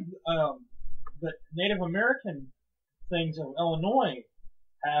believe the Native American things of Illinois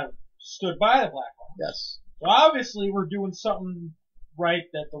have stood by the Blackhawks. yes, So obviously we're doing something right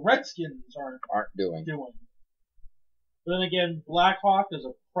that the Redskins aren't doing. But then again, Blackhawk is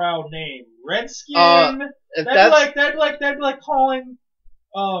a proud name. Redskin. If That'd be like calling,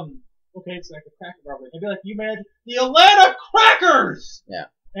 okay, it's like a cracker probably. It'd be like, you imagine the Atlanta Crackers! Yeah.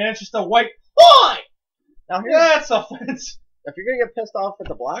 And it's just a white boy! now here's, That's offensive. if you're gonna get pissed off at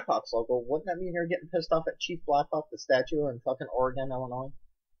the Blackhawks logo, wouldn't that mean you're getting pissed off at Chief Blackhawk, the statue in fucking Oregon, Illinois?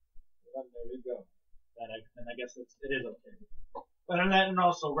 Well, there you go. And I guess it is okay. But and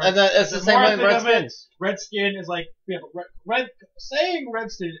also, And that, it's the same more I with think of it, Redskins. Redskin is like, yeah, but saying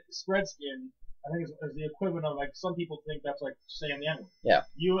Redskin, I think is the equivalent of, like, some people think that's like saying the N-word. Yeah.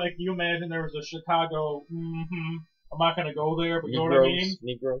 You imagine there was a Chicago, I'm not gonna go there, but you know what I mean?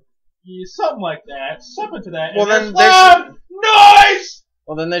 Negro. Yeah, something like that. Something to that. Well, And then there's they loud noise!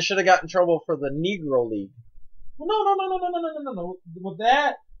 Well, then they should have got in trouble for the Negro League. Well, no. With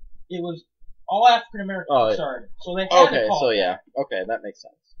that, it was all African Americans Oh, started. So they had to Okay, call so it. yeah. Okay, that makes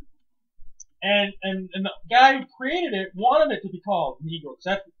sense. And the guy who created it wanted it to be called Negro, because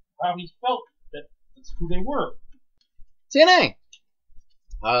that's how he felt that that's who they were. TNA.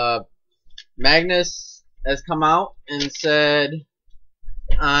 Magnus has come out and said,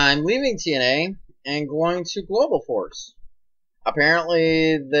 I'm leaving TNA and going to Global Force.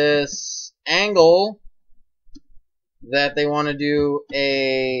 Apparently this angle that they want to do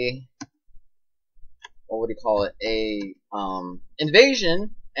what would you call it?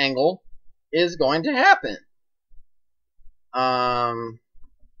 Invasion angle is going to happen.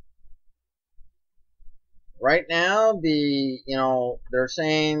 Right now, they're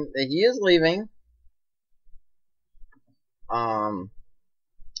saying that he is leaving.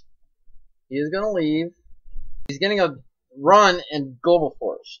 He is gonna leave. He's getting a run in Global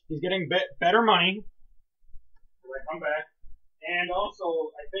Force. He's getting better money when I come back, and also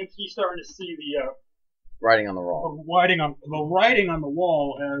I think he's starting to see the Writing on the wall. writing on the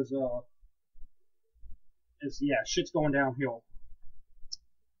wall as shit's going downhill.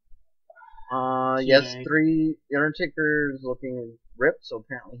 Yes, The Undertaker is looking ripped, so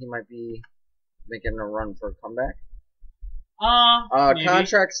apparently he might be making a run for a comeback. Maybe.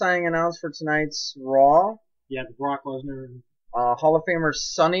 Contract signing announced for tonight's Raw. Yeah, the Brock Lesnar. Hall of Famer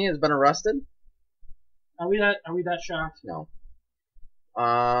Sonny has been arrested. Are we that shocked? No.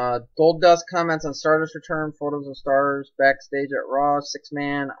 Goldust comments on Stardust return. Photos of Stars backstage at Raw.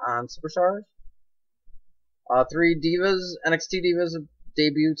 6-man on Superstars. 3 divas, NXT divas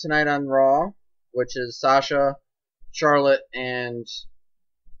debut tonight on Raw, which is Sasha, Charlotte, and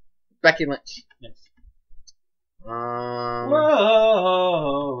Becky Lynch. Yes.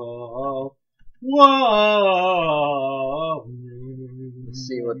 Whoa. Let's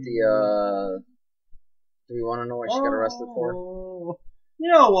see what the do we want to know what she got arrested for?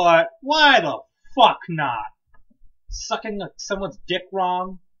 You know what? Why the fuck not? Sucking someone's dick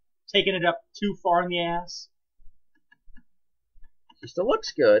wrong? Taking it up too far in the ass? She still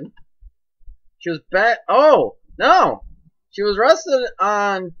looks good. She was Oh no, she was arrested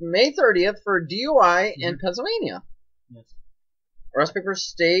on May 30th for DUI in Pennsylvania. Yes. Arrest papers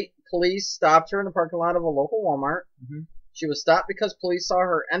state police stopped her in the parking lot of a local Walmart. She was stopped because police saw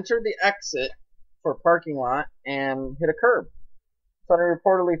her enter the exit for a parking lot and hit a curb. Sutter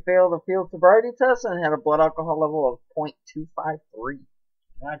reportedly failed a field sobriety test and had a blood alcohol level of .253.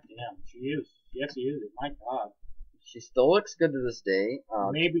 God damn, she is. Yes, she is. My God. She still looks good to this day.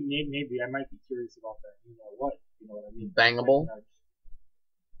 Maybe I might be curious about that. You know what? You know what I mean? Bangable.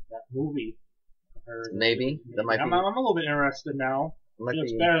 That movie. Maybe. That might I'm be. a little bit interested now. She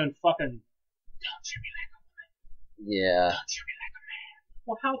looks better than fucking. Don't treat me like a woman. Yeah. Don't treat me like a man.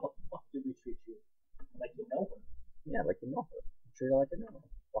 Well, how the fuck did we treat you? Like you know her. Yeah, like you know her. Treat her like you know her.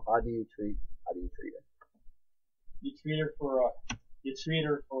 Well, how do you treat her? You treat her for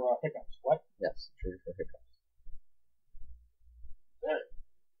hiccups. What? Yes, treat her for hiccups.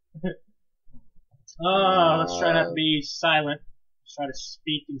 Let's try not to be silent. Let's try to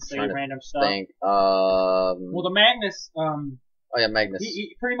speak and say random stuff. Well, the Magnus. Oh yeah, Magnus.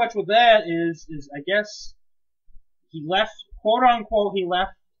 He pretty much with that is I guess he left, quote unquote, he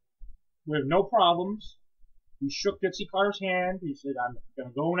left with no problems. He shook Dixie Carter's hand. He said, "I'm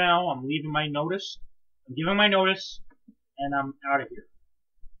gonna go now. I'm leaving my notice. I'm giving my notice, and I'm out of here."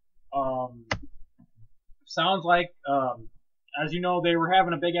 Sounds like as you know, they were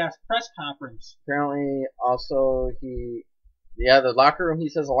having a big ass press conference. Apparently, also the locker room. He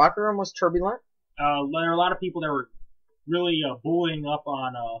says the locker room was turbulent. There are a lot of people that were really bullying up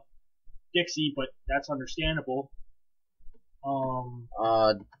on Dixie, but that's understandable.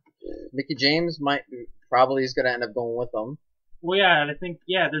 Mickie James probably is going to end up going with them. Well, yeah, and I think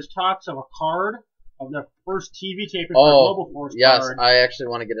there's talks of a card of the first TV taping for Global Force card. Yes, I actually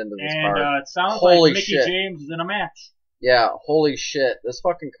want to get into this card. And it sounds like Mickie James is in a match. Yeah, holy shit, this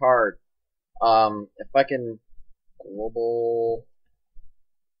fucking card. If I can Global.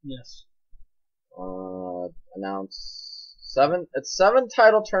 Yes. Announce 7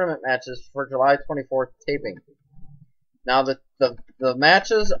 title tournament matches for July 24th taping. Now the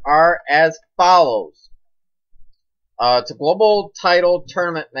matches are as follows. To global title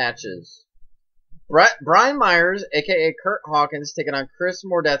tournament matches. Brian Myers, aka Kurt Hawkins, taking on Chris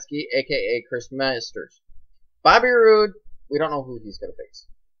Mordetsky, aka Chris Masters. Bobby Roode, we don't know who he's gonna face.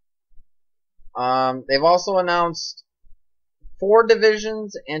 They've also announced 4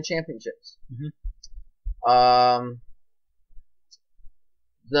 divisions and championships. Mm-hmm.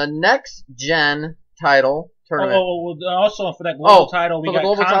 The next gen title tournament. Also for that global title, we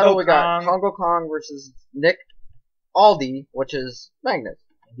got Congo Kong versus Nick Aldis, which is Magnus.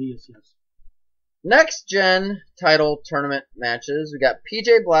 Yes. Next gen title tournament matches, we got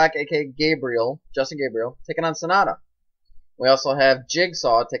PJ Black, aka Justin Gabriel, taking on Sonata. We also have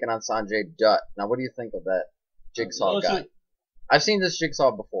Jigsaw taking on Sanjay Dutt. Now, what do you think of that Jigsaw guy? I've seen this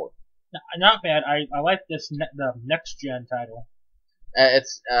Jigsaw before. Not bad. I like the next gen title.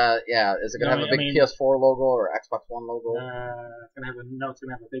 Is it gonna have a big PS4 logo or Xbox One logo? It's gonna have a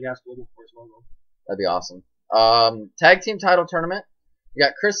big ass Global Force logo. That'd be awesome. Tag team title tournament. We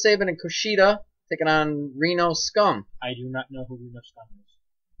got Chris Sabin and Kushida taking on Reno Scum. I do not know who Reno Scum is.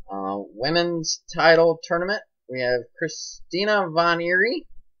 Women's title tournament. We have Christina Von Eerie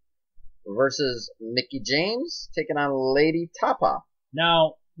versus Mickie James taking on Lady Tapa.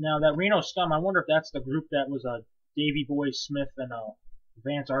 Now that Reno Scum, I wonder if that's the group that was Davey Boy Smith and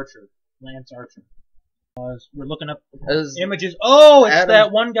Lance Archer. We're looking up images. Oh, it's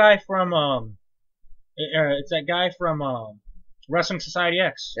that one guy from it's that guy from Wrestling Society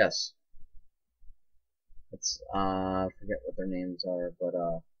X. Yes. It's I forget what their names are, but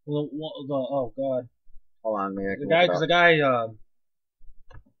oh god. Hold on, maybe I can the guy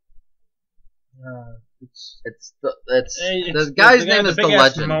the guy's name is the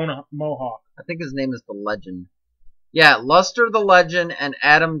Legend. Mohawk. I think his name is the Legend. Yeah, Luster the Legend and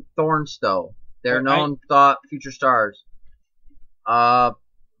Adam Thornstowe. They're future stars.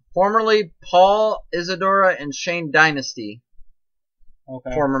 Formerly Paul Isadora and Shane Dynasty.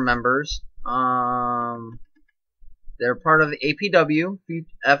 Okay. Former members. They're part of the APW,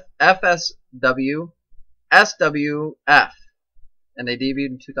 FSW, SWF, and they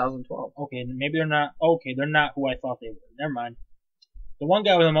debuted in 2012. Okay, maybe they're not. Okay, they're not who I thought they were. Never mind. The one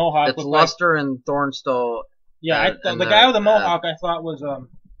guy with the mohawk. It's Luster and Thornstowe. Yeah, the guy with the mohawk I thought was I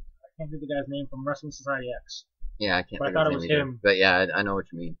can't think of the guy's name from Wrestling Society X. Yeah, I can't. But I thought it was him. But yeah, I know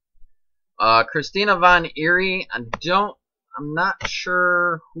what you mean. Christina Von Eerie. I'm not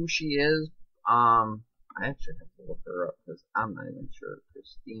sure who she is. I actually have to look her up because I'm not even sure.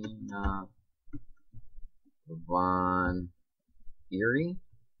 Christina Von Eerie.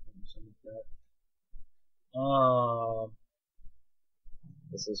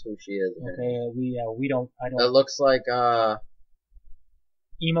 This is who she is. Okay, we don't. I don't. It looks like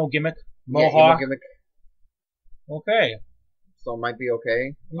emo gimmick, Yeah, mohawk. emo gimmick. Okay. So it might be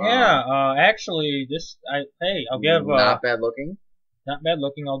okay. Yeah. Actually, I'll give. Not bad looking. Not bad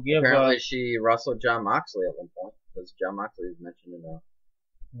looking. I'll give. Apparently, she wrestled John Moxley at one point because John Moxley is mentioned in the.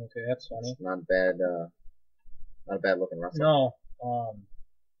 Okay, that's funny. It's not a bad. Not a bad looking wrestler. No.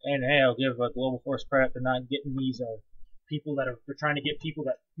 And hey, I'll give Global Force credit for not getting these people that they're trying to get people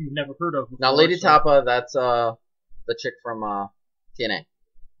that you've never heard of before. Now, Lady Tapa, that's the chick from TNA.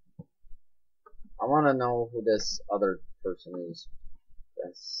 I want to know who this other person is.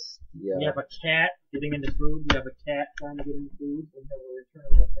 We have a cat getting into food. We have a cat trying to get into food. We have a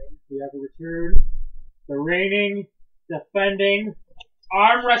return, I think. We have a return. The reigning, defending,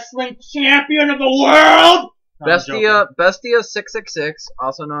 arm wrestling champion of the world! Bestia 666,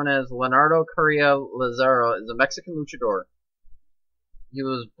 also known as Leonardo Correa Lazaro, is a Mexican luchador. He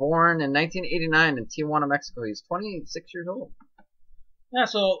was born in 1989 in Tijuana, Mexico. He's 26 years old. Yeah,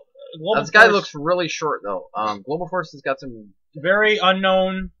 so this guy looks really short, though. Global Force has got some very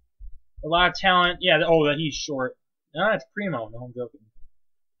unknown, a lot of talent. Yeah, that he's short. No, it's Primo. No, I'm joking.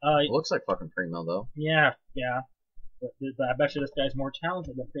 It looks like fucking Primo, though. Yeah. But I bet you this guy's more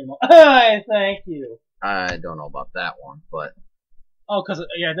talented than Primo. Thank you. I don't know about that one, but... Oh,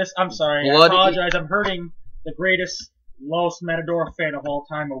 I'm sorry. I apologize. I'm hurting the greatest Los Matador fan of all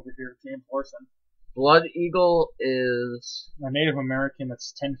time over here, James Orson. Blood Eagle is... a Native American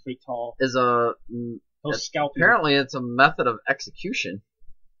that's 10 feet tall. Is a... Apparently it's a method of execution.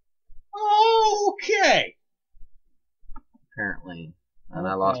 Okay. Apparently. And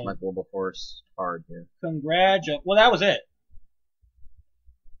I lost my Global Force card here. Well, that was it.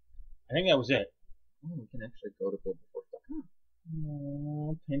 I think that was it. Oh, we can actually go to globalforce.com.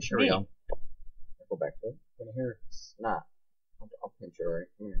 Pinch Here me. we go. I'll go back to it. Here. It's not. I'll pinch it right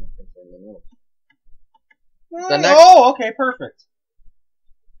here. I'll pinch it in the nose. Okay, perfect.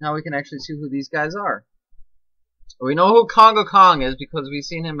 Now we can actually see who these guys are. We know who Congo Kong is because we've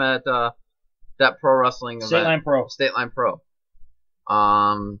seen him at that pro wrestling event. State Line Pro.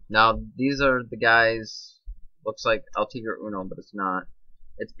 Now these are the guys. Looks like El Tigre Uno, but it's not.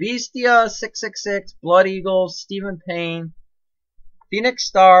 It's Bestia 666, Blood Eagle, Stephen Payne, Phoenix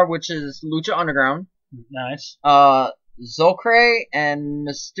Star, which is Lucha Underground. Nice. Zocre and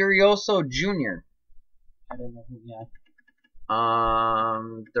Mysterioso Jr. I don't know who. Yeah.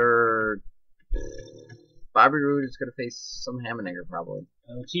 They're Bobby Roode is gonna face some Hammerneger probably.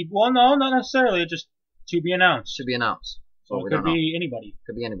 Well, no, not necessarily. Just to be announced. Should be announced. So it could be anybody.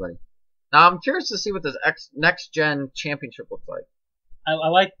 Could be anybody. Now I'm curious to see what this next gen championship looks like. I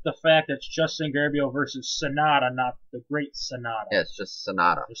like the fact that it's Justin Gabriel versus Sonata, not the Great Sonata. Yeah, it's just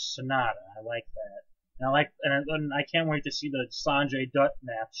Sonata. Just Sonata. I like that. And I can't wait to see the Sanjay Dutt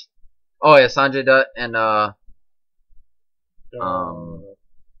match. Oh yeah, Sanjay Dutt and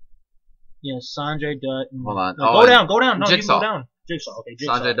yeah, Sanjay Dutt. And, hold on. No, go down. No, Jigsaw. you can go down. Jigsaw. Okay,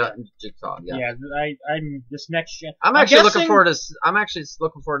 Jigsaw. Sanjay Dutt and Jigsaw. Yeah. Yeah, I'm this next gen. I'm actually looking forward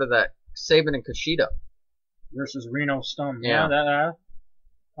to that Saban and Kushida versus Reno Stone. Yeah.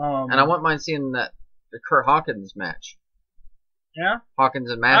 And I wouldn't mind seeing the Kurt Hawkins match. Yeah.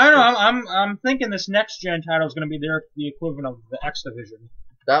 Hawkins and Masters. I don't know. I'm thinking this next gen title is going to be the equivalent of the X Division.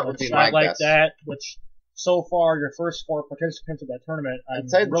 That would be my guess. Like that, which so far your first 4 participants of that tournament,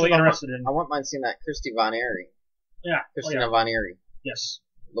 I'm really interested in. I wouldn't mind seeing that Christy Von Eerie. Yeah. Christina Von Eerie. Yes.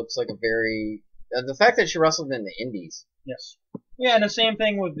 Looks like a very the fact that she wrestled in the Indies. Yes. Yeah, and the same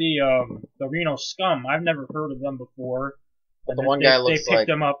thing with the Reno Scum. I've never heard of them before. But the one guy looks like they picked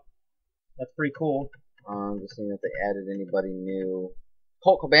them up. That's pretty cool. Just seeing if they added anybody new.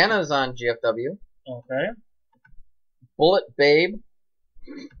 Colt Cabana is on GFW. Okay. Bullet Babe,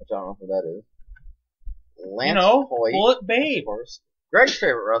 which I don't know who that is. Lance Hoyt, Bullet Babe. Of course. Greg's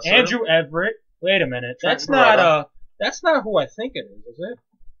favorite wrestler. Andrew Everett. Wait a minute. That's not who I think it is it?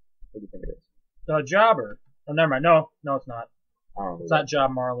 Who do you think it is? The Jobber. Oh, never mind. No, it's not. I don't know. It's not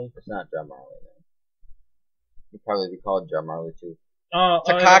Job Marley. It's not Job Marley. Then. He'd probably be called Job Marley too.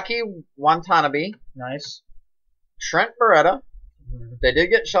 Takaki Watanabe. Nice. Trent Beretta. They did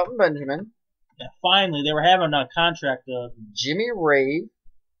get Shelton Benjamin. Yeah, finally, they were having a contract. Jimmy Rave.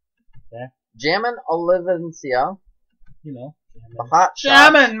 Okay. Jammin Olivencia. The Hot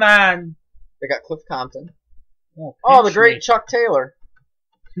Jammin' Man. They got Cliff Compton. Oh, the great Chuck Taylor.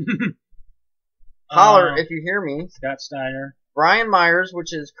 Holler if you hear me. Scott Steiner. Brian Myers,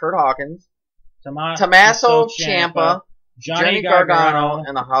 which is Kurt Hawkins. Tommaso Ciampa. Johnny Gargano.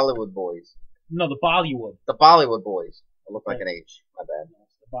 And the Hollywood Boys. No, the Bollywood. The Bollywood Boys. I look like an H. My bad.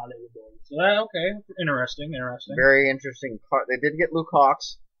 The Bollywood Boys. So, okay. Interesting. Very interesting. They did get Luke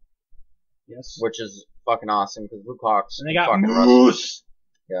Hawx. Yes. Which is fucking awesome because Luke Hawx. And they got Moose.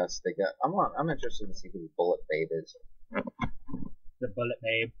 Yes, they got. I'm interested to see who the Bullet Babe is. The Bullet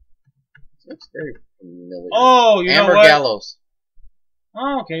Babe. She looks very familiar. Oh, you Amber know what? Gallows.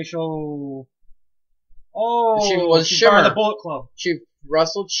 Oh, okay, so. Oh, She was she's part of Shimmer. the Bullet Club. She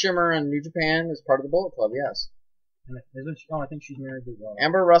wrestled Shimmer in New Japan as part of the Bullet Club. Yes. Isn't she? Oh, I think she's married to.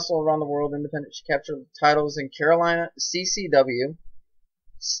 Amber wrestled around the world independent. She captured titles in Carolina, CCW,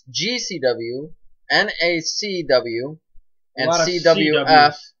 GCW, NACW, A and lot of CWF,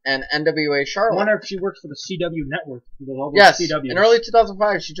 CWs. and NWA I Charlotte. wonder if she works for the CW network. The local Yes, CW. in early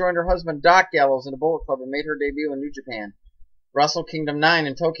 2005, she joined her husband Doc Gallows in the Bullet Club and made her debut in New Japan. Wrestle Kingdom 9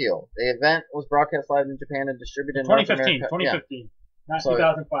 in Tokyo. The event was broadcast live in Japan and distributed in North 2015. America. 2015. Not So,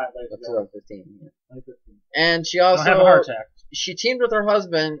 2005, ladies That's and gentlemen. 2015. Yeah. 2015. And she I don't have a heart also attack. she teamed with her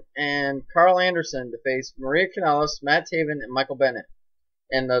husband and Carl Anderson to face Maria Kanellis, Matt Taven, and Michael Bennett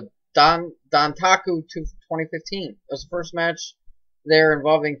in the Dontaku 2015. It was the first match there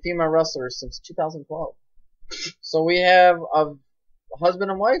involving female wrestlers since 2012. So we have a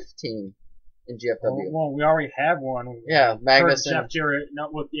husband and wife team in GFW. Well, we already have one. Yeah, Magnus Jeff and Jarrett.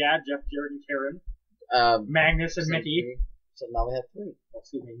 Jeff Jarrett and Karen. Magnus and Mickey. So now we have three.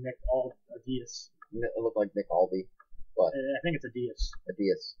 Excuse me, Nick Diaz. It looked like Nick Aldie, but I think it's a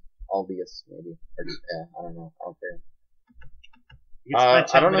Diaz. Aldius maybe. Or, yeah, I don't know. I don't care. He gets spent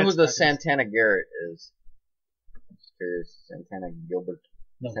 10 I don't know who minutes the practicing. Santana Garrett is. I'm just curious. Santana Gilbert.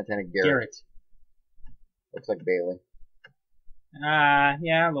 No, Santana Garrett. Looks like Bailey.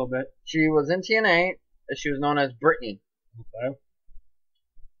 Yeah, a little bit. She was in TNA. She was known as Brittany. Okay.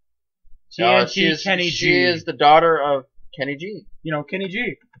 She TNT is, Kenny G. She is the daughter of Kenny G. You know, Kenny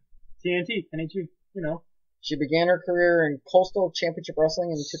G. TNT Kenny G. You know. She began her career in Coastal Championship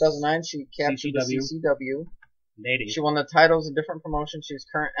Wrestling in 2009. She captured the CCW. Lady. She won the titles in different promotions. She's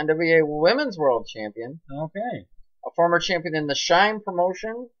current NWA Women's World Champion. Okay. A former champion in the Shine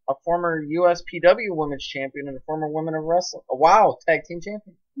promotion, a former USPW Women's Champion, and a former Women of Wrestling. Wow, Tag Team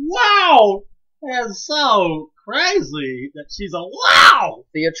Champion. Wow! That's so crazy that she's a wow!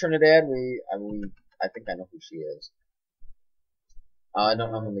 Thea Trinidad, I think I know who she is. I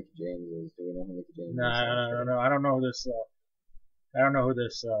don't know who Mickey James is. Do we know who Mickey James is? No. I don't know who this. I don't know who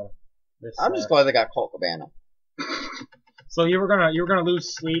this. I'm just glad they got Colt Cabana. So you were gonna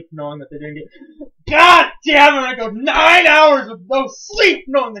lose sleep knowing that they didn't get. God damn it! I go 9 hours with no sleep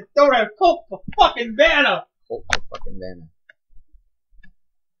knowing they don't have Colt fucking Cabana. Colt fucking Cabana.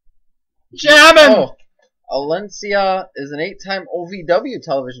 Jamming. Oh, Alencia is an 8-time OVW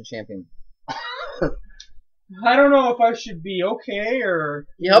television champion. I don't know if I should be okay or.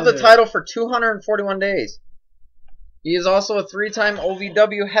 He held the title for 241 days. He is also a 3-time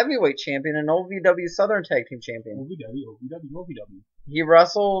OVW heavyweight champion and OVW Southern Tag Team champion. OVW. He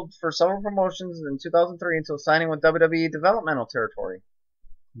wrestled for several promotions in 2003 until signing with WWE Developmental Territory.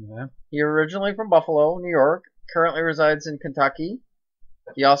 Yeah. He originally from Buffalo, New York, currently resides in Kentucky.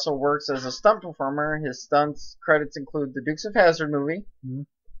 He also works as a stunt performer. His stunts credits include the Dukes of Hazzard movie. Mm-hmm.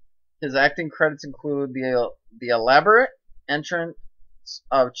 His acting credits include the elaborate entrance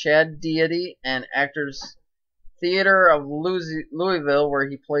of Chad Deity and Actors Theater of Louisville, where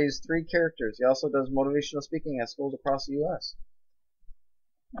he plays 3 characters. He also does motivational speaking at schools across the U.S.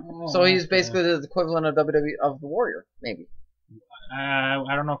 So he's basically the equivalent of WWE of the Warrior, maybe. I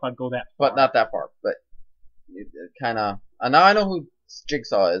don't know if I'd go that far. But not that far. But kind of. Now I know who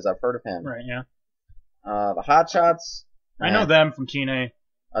Jigsaw is. I've heard of him. Right, yeah. The Hot Shots. I know them from TNA.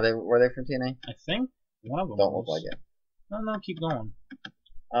 Were they from TNA? I think one of them. Don't look like it. No, keep going.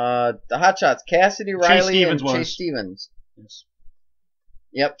 The Hot Shots. Cassidy Riley and Chase Stevens. Yes.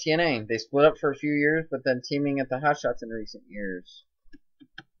 Yep, TNA. They split up for a few years, but then teaming at the Hot Shots in recent years.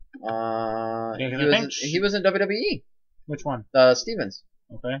 He was in WWE. Which one? Stevens.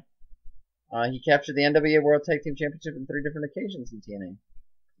 Okay. He captured the NWA World Tag Team Championship on 3 different occasions in TNA.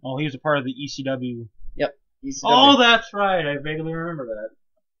 Oh, he was a part of the ECW. Yep. ECW. Oh, that's right. I vaguely remember that.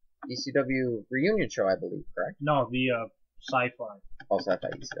 ECW reunion show, I believe, correct? No, the sci-fi. Oh, sci-fi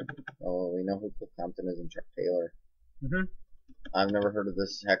ECW. Oh, we know who Cliff Compton is and Chuck Taylor. Mm-hmm. I've never heard of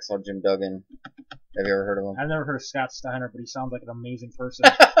this Hacksaw Jim Duggan. Have you ever heard of him? I've never heard of Scott Steiner, but he sounds like an amazing person.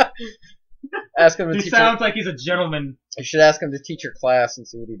 Ask him to He teach sounds like he's a gentleman. You should ask him to teach your class and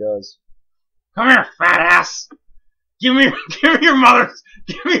see what he does. Come here, fat ass. Give me your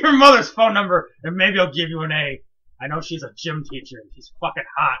mother's phone number, and maybe I'll give you an A. I know she's a gym teacher, and she's fucking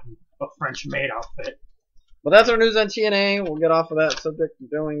hot in a French maid outfit. Well, that's our news on TNA. We'll get off of that subject of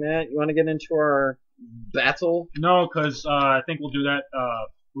doing that. You want to get into our battle? No, because I think we'll do that.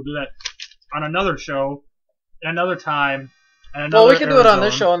 We'll do that on another show, another time. And Well, we can do it on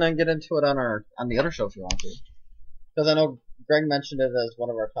this show and then get into it on the other show if you want to. Because I know Greg mentioned it as one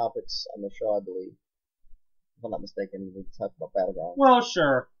of our topics on the show, I believe. If I'm not mistaken, we talked about Battleground. Well,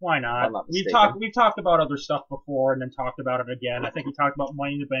 sure. Why I'm not? not We've mistaken. talked about other stuff before and then talked about it again. I think we talked about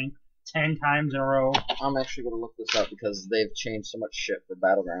Money in the Bank 10 times in a row. I'm actually going to look this up because they've changed so much shit for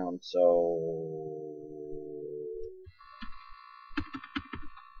Battleground, so...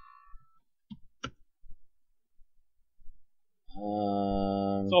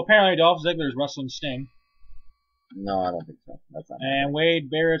 So apparently Dolph Ziggler is wrestling Sting, No, I don't think so. That's not. and Wade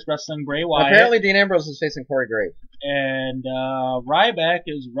Barrett's wrestling Bray Wyatt, Apparently, Dean Ambrose is facing Corey Graves. and Ryback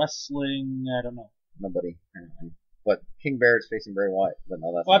is wrestling, I don't know. Nobody, apparently. But King Barrett's facing Bray Wyatt. But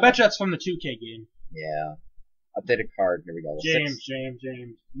no, that's Well, I not bet you that's from the 2K game. Yeah. Updated card. Here we go. James, Six. James,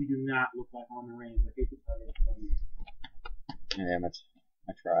 you do not look like Roman Reigns. I hate to tell you. Damn it.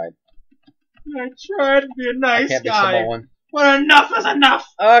 I tried. I tried to be a I nice can't be guy, Samoan. but enough is enough,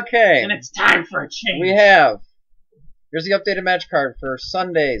 Okay. and it's time for a change. We have. Here's the updated match card for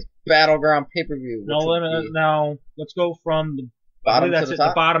Sunday's Battleground pay-per-view. No, now let's go from the Bottom I to believe the that's it,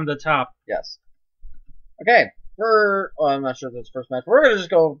 top? the bottom to the top. Yes. Okay. I'm not sure if that's the first match. We're going to just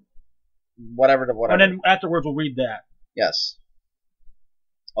go whatever to whatever. And then afterwards we'll read that. Yes.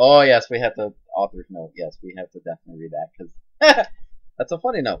 Oh, yes, we have to author's note. Yes, we have to definitely read that because that's a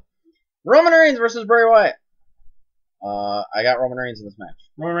funny note. Roman Reigns versus Bray Wyatt. I got Roman Reigns in this match.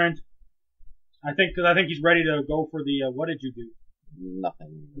 Roman Reigns. I think he's ready to go for the. What did you do?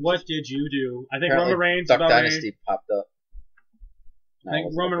 Nothing. What did you do? I think Apparently Roman Reigns. Duck is about Dynasty popped up. No, I it think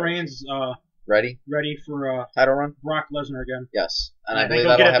wasn't Roman Duck Reigns Dynasty. is Ready? ready for Title run? Brock Lesnar again. Yes. And I I think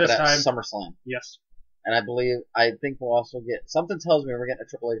believe he'll that'll get it happen this at time. SummerSlam. Yes. And I think we'll also get, something tells me we're getting a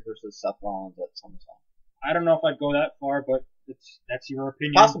Triple H versus Seth Rollins at SummerSlam. I don't know if I'd go that far, but that's your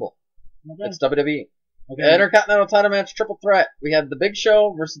opinion. Possible. Okay. It's WWE. Okay. Intercontinental title match, triple threat. We have the Big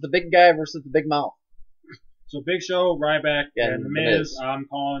Show versus the Big Guy versus the Big Mouth. So Big Show, Ryback, Yeah, and The The Miz. Miz. I'm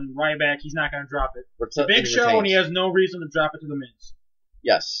calling Ryback. He's not going to drop it. The Big Show, and he has no reason to drop it to The Miz.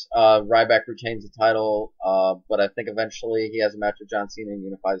 Yes, Ryback retains the title, but I think eventually he has a match with John Cena and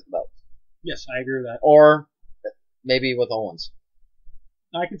unifies the belts. Yes, I agree with that. Or maybe with Owens.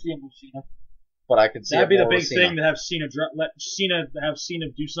 I can see him with Cena. But I could see That'd be it the more big with Cena. thing to have Cena have Cena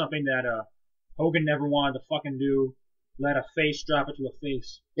do something that Hogan never wanted to fucking do. Let a face drop it to a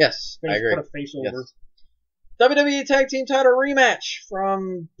face. Yes, I Face agree. put a face over. Yes. WWE Tag Team title rematch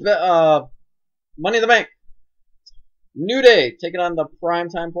from Money in the Bank. New Day taking on the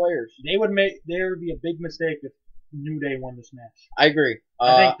Primetime Players. There would be a big mistake if New Day won this match. I agree.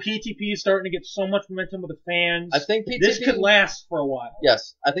 I think PTP is starting to get so much momentum with the fans. I think PTP. This could last for a while.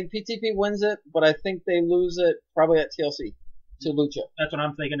 Yes, I think PTP wins it, but I think they lose it probably at TLC to Lucha That's what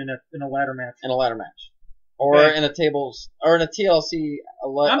I'm thinking in a ladder match. in a ladder match, or Okay. in a tables, or in a TLC.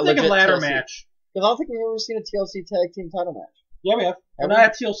 I'm thinking ladder match. Because I don't think we've ever seen a TLC tag team title match. Yeah, we have. We're Have not we?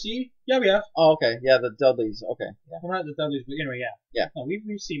 at TLC. Yeah, we have. Oh, okay. Yeah, the Dudleys. Okay. Yeah. We're not at the Dudleys, but anyway, yeah. Yeah. No, we've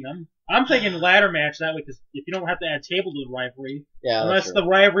seen them. I'm thinking ladder match that way because if you don't have to add table to the rivalry, Yeah. unless That's true. the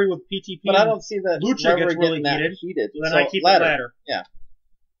rivalry with PTP, But I don't see that Lucha rivalry gets really getting that heated, heated. then I keep it ladder.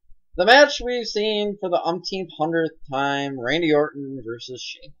 The match we've seen for the umpteenth, 100th time: Randy Orton versus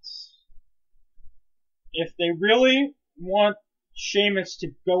Sheamus. If they really want Sheamus to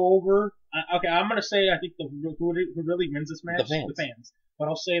go over, okay, I'm gonna say I think who really wins this match, The fans. But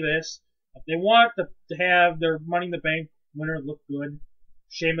I'll say this: if they want to have their Money in the Bank winner look good,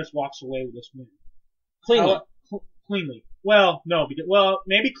 Sheamus walks away with this win. Cleanly. Cleanly. Well, no,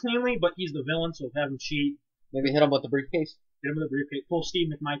 maybe cleanly, but he's the villain, so have him cheat. Maybe hit him with the briefcase. Hit him with a briefcase. Pull Steve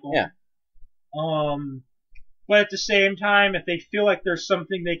McMichael. Yeah. But at the same time, if they feel like there's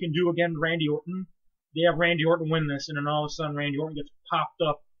something they can do against Randy Orton, they have Randy Orton win this, and then all of a sudden Randy Orton gets popped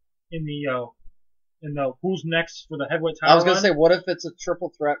up in the who's next for the heavyweight title. I was gonna run. say, what if it's a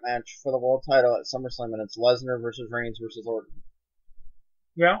triple threat match for the world title at SummerSlam and it's Lesnar versus Reigns versus Orton?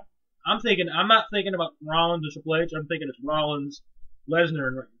 Yeah. I'm not thinking about Rollins or Triple H. I'm thinking it's Rollins, Lesnar,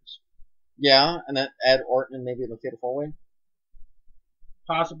 and Reigns. Yeah, and then add Orton and maybe in the Fatal 4-Way.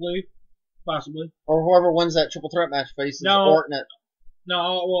 Possibly. Or whoever wins that triple threat match faces Orton at...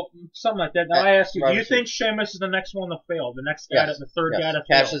 No, well, something like that. Now I ask you, do you Rivalry. think Sheamus is the next one to fail? The next guy, Yes. the third guy to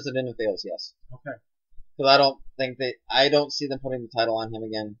fail? Cashes it in and fails, yes. Okay. Because I don't see them putting the title on him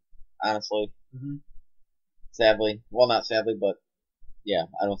again, honestly. Mm-hmm. Sadly. Well, not sadly, but yeah,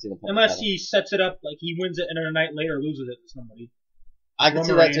 I don't see them putting Unless the title. he sets it up like he wins it and then a night later loses it to somebody. I could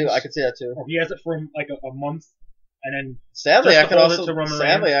see Roman that too. Reigns. I could see that too. Or he has it for like a month and then Sadly, just I could to hold it also to Roman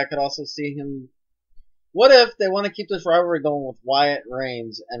sadly Reigns. I could also see him. What if they want to keep this rivalry going with Wyatt and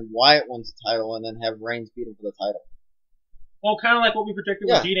Reigns, and Wyatt wins the title, and then have Reigns beat him for the title? well, kind of like what we predicted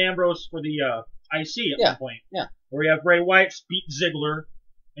Yeah. with Dean Ambrose for the IC at Yeah. one point. Yeah. where you have Bray Wyatt beat Ziggler,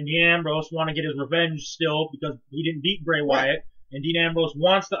 and Dean Ambrose want to get his revenge still because he didn't beat Bray Wyatt, and Dean Ambrose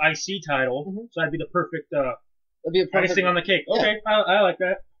wants the IC title, so that'd be the perfect, That'd be a perfect icing on the cake. Yeah. Okay, I like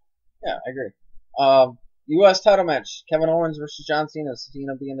that. Yeah, I agree. U.S. title match: Kevin Owens versus John Cena.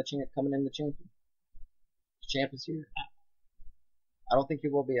 Cena being the champ, coming in the champion. The champ is here. I don't think he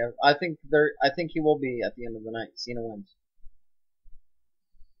will be. I think he will be at the end of the night. Cena wins.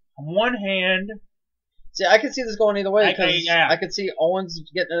 On one hand, See, I could see this going either way because yeah. I could see Owens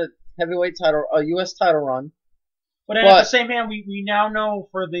getting a heavyweight title, a U.S. title run. but at the same hand, we now know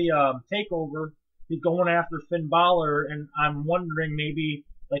for the takeover, he's going after Finn Balor, and I'm wondering maybe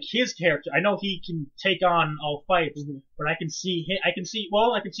like his character. I know he can take on all fights, but I can see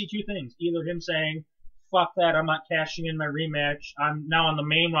two things. Either him saying, "Fuck that, I'm not cashing in my rematch. I'm now on the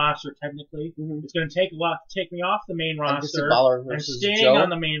main roster technically. It's going to take a lot to take me off the main roster and staying on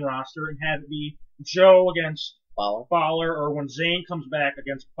the main roster and have it be Joe against Balor, or when Zayn comes back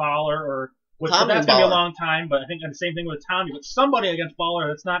against Balor, or that's going to be a long time. But I think the same thing with Tommy, but somebody against Balor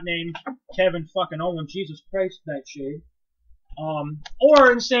that's not named Kevin fucking Owens. Jesus Christ, Nightshade.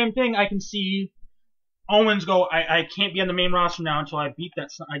 Or in the same thing, I can see Owens go, I can't be on the main roster now until I beat that.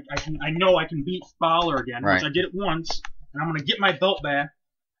 I know I can beat Balor again, which I did it once, and I'm going to get my belt back.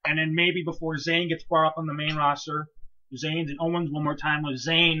 And then maybe before Zayn gets brought up on the main roster, Zayn and Owens one more time with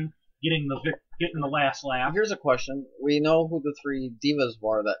Zayn getting the last laugh. Here's a question: we know who the three divas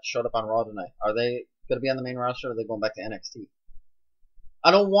were that showed up on Raw tonight. Are they going to be on the main roster, or are they going back to NXT?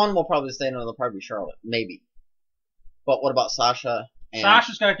 I know one will probably stay, and another will probably be Charlotte, maybe. But what about Sasha?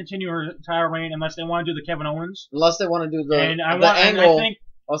 Sasha's got to continue her title reign unless they want to do the Kevin Owens. Unless they want to do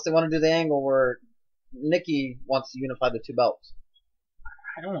unless they want to do the angle where Nikki wants to unify the two belts.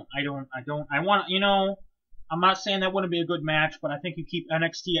 I'm not saying that wouldn't be a good match, but I think you keep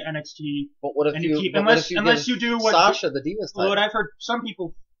NXT at NXT. But what if and you unless you do what Sasha the Divas title? What I've heard some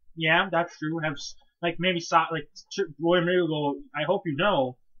people, yeah, that's true, have like maybe Roy Mary go, I hope you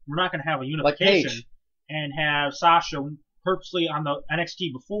know we're not going to have a unification and have Sasha purposely on the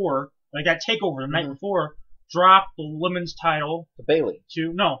NXT before, like that takeover the night before, drop the women's title to Bayley. She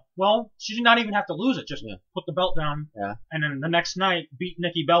did not even have to lose it. Just put the belt down, and then the next night beat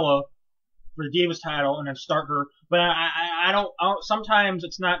Nikki Bella for the Divas title, and then start her. But I don't. Sometimes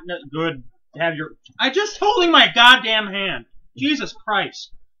it's not good to have your. I just holding my goddamn hand. Jesus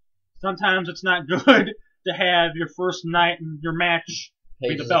Christ. Sometimes it's not good to have your first night and your match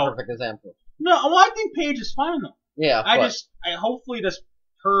Paige be the belt. Is a perfect example. No, well, I think Paige is fine though. Yeah, hopefully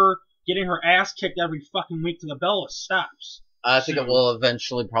her getting her ass kicked every fucking week to the bell stops. I think it will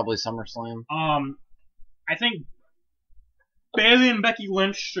eventually, probably SummerSlam. I think Bayley and Becky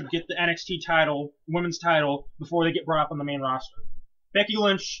Lynch should get the NXT title, women's title, before they get brought up on the main roster. Becky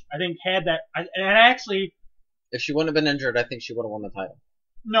Lynch, I think, had that, and actually, if she wouldn't have been injured, I think she would have won the title.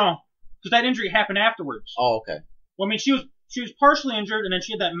 No, because that injury happened afterwards. Oh, okay. Well, I mean, she was partially injured, and then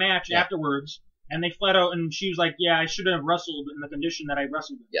she had that match afterwards, and they flat out, and she was like, "Yeah, I should have wrestled in the condition that I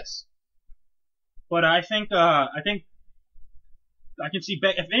wrestled in." Yes. But I think I can see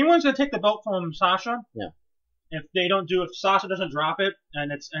if anyone's gonna take the belt from Sasha. Yeah. If Sasha doesn't drop it,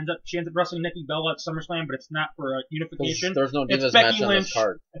 and she ends up wrestling Nikki Bella at SummerSlam, but it's not for a unification. There's no Divas match on this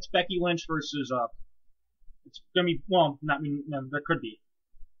card. It's Becky Lynch versus it's gonna be there could be.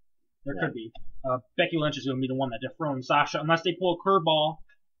 There could be. Becky Lynch is gonna be the one that dethrones Sasha unless they pull a curveball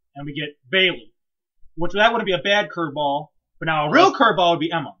and we get Bayley, which that wouldn't be a bad curveball. But now a real curveball would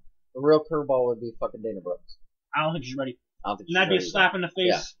be Emma. A real curveball would be fucking Dana Brooks. I don't think she's ready. And that'd be a slap in the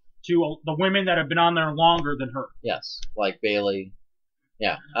face to the women that have been on there longer than her. Yes, like Bayley.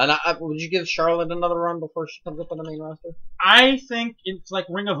 Yeah, and would you give Charlotte another run before she comes up on the main roster? I think it's like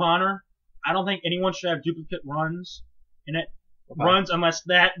Ring of Honor. I don't think anyone should have duplicate runs in it. Okay. Runs unless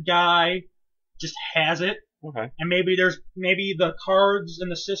that guy just has it. Okay. And maybe the cards in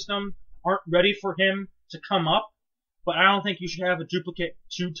the system aren't ready for him to come up. But I don't think you should have a duplicate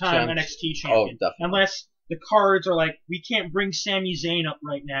two-time NXT champion. Oh, definitely. Unless the cards are like, we can't bring Sami Zayn up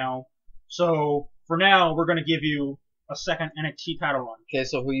right now, so for now we're going to give you a second NXT title run. Okay,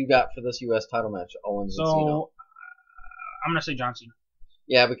 so who you got for this U.S. title match? Owens and Cena. So I'm going to say John Cena.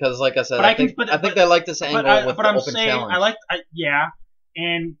 Yeah, because like I said, I think they like this angle with the open challenge.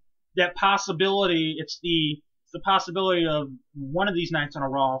 And that possibility, it's the possibility of one of these nights on a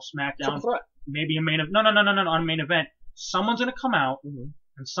Raw, SmackDown, maybe a main event. No, on a main event. Someone's going to come out, and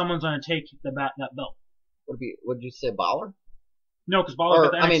someone's going to take that belt. Would you say Balor? No, because Balor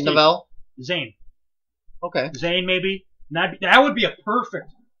got the NXT. Neville? Zayn. Okay. Zayn maybe. That would be a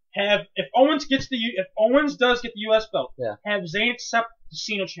perfect. If Owens does get the U.S. belt, have Zayn accept the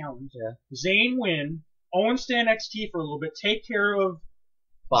Cena challenge. Yeah. Zayn win, Owens stay NXT for a little bit. Take care of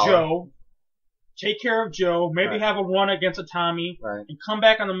Fowler. Joe. Take care of Joe. Maybe Right. have a run against a Tommy. Right. And come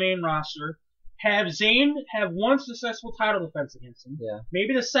back on the main roster. Have Zayn have one successful title defense against him. Yeah.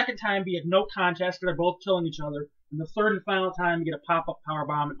 Maybe the second time be a no contest because they're both killing each other. And the third and final time you get a pop-up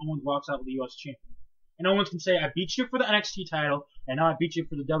powerbomb and Owens walks out with the U.S. champion. And Owens can say, I beat you for the NXT title, and now I beat you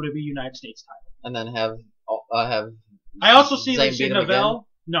for the WWE United States title. And then have I also see Zayn they say beat him again? Neville.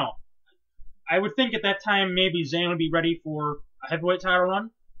 No. I would think at that time maybe Zayn would be ready for a heavyweight title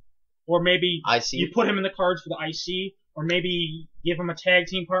run. Or maybe IC. you put him in the cards for the IC. Or maybe give him a tag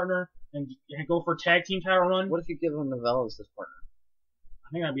team partner and go for a tag team title run. What if you give him Neville as his partner? I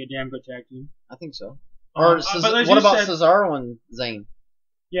think that'd be a damn good tag team. I think so. Or but as what you about said- Cesaro and Zayn?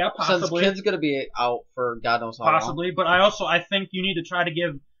 Yeah, possibly. Since Kid's gonna be out for God knows how long. Possibly, but I think you need to try to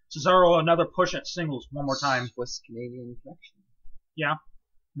give Cesaro another push at singles one more time. Swiss Canadian connection.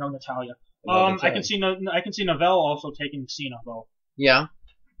 No Natalia. No, I can see Neville also taking Cena though. Yeah.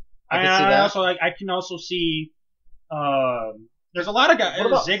 I can see that. I can also see. There's a lot of guys. What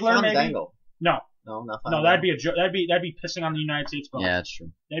about Ziggler maybe? Fandango? No, No, not no, that'd be a that'd be pissing on the United States belt. Yeah, that's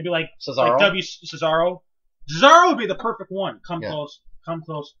true. They'd be like Cesaro. Cesaro. Cesaro would be the perfect one. Come Yeah. close, come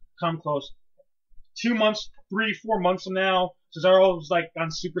close, come close. 2 months, 3-4 months from now, Cesaro's like on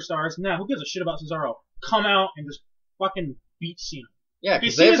Superstars. Now, who gives a shit about Cesaro? Come out and just fucking beat Cena. Yeah,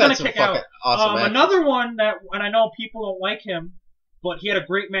 Because because they've Cena's gonna had some kick fucking out. awesome matches. Another one that, and I know people don't like him, but he had a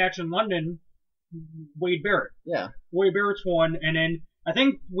great match in London. Wade Barrett. Yeah. Wade Barrett's one, and then I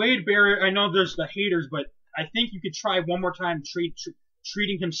think Wade Barrett. I know there's the haters, but I think you could try one more time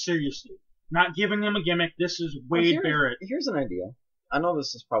treating him seriously, not giving him a gimmick. This is Wade Barrett. Here's an idea. I know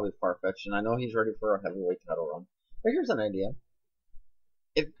this is probably far-fetched, and I know he's ready for a heavyweight title run. But here's an idea.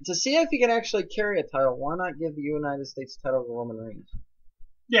 To see if he can actually carry a title, why not give the United States title to Roman Reigns?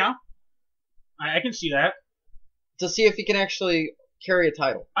 Yeah, I can see that. To see if he can actually carry a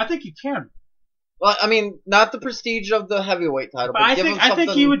title. I think he can. Well, I mean, not the prestige of the heavyweight title, But but give him something. I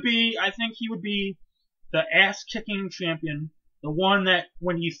think he would be the ass kicking champion, the one that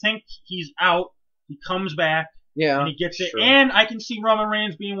when you think he's out, he comes back Yeah. and he gets it. sure. And I can see Roman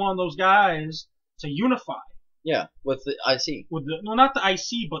Reigns being one of those guys to unify Yeah, with the IC. with not the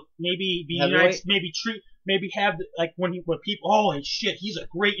IC, but maybe be Heavyweight? United, maybe have like when people, holy shit, he's a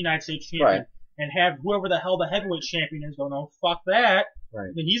great United States champion, Right. and have whoever the hell the heavyweight champion is go, no, fuck that. Right.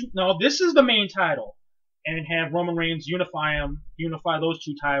 Then this is the main title, and have Roman Reigns unify those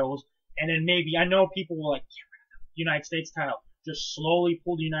two titles, and then maybe I know people will like United States title, just slowly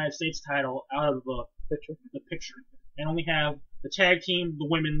pull the United States title out of the picture, and only have the tag team, the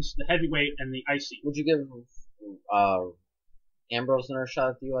women's, the heavyweight, and the IC. Would you give Ambrose another shot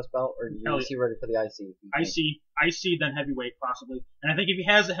at the U.S. belt, or Hell is he ready for the IC? IC, then heavyweight possibly, and I think if he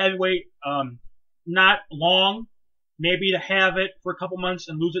has the heavyweight, not long. Maybe to have it for a couple months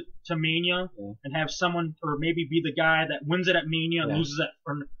and lose it to Mania, Yeah. and have someone, or maybe be the guy that wins it at Mania, and Yeah. loses it,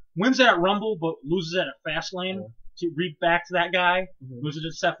 or wins it at Rumble, but loses it at Fastlane to read back to that guy, Mhm. loses it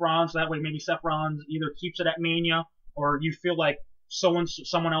to Seth Rollins. So that way, maybe Seth Rollins either keeps it at Mania, or you feel like someone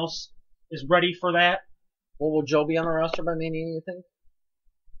else is ready for that. Well, will Joe be on the roster by Mania, you think?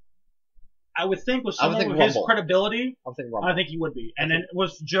 I would think with I would someone think with his Rumble. credibility, I think Rumble. I think he would be. And then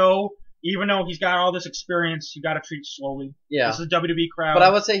with Joe, even though he's got all this experience, you got to treat slowly. Yeah. This is a WWE crowd. But I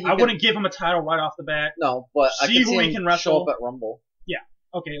would say I wouldn't give him a title right off the bat. No, but I See could who see he him can show wrestle. up at Rumble.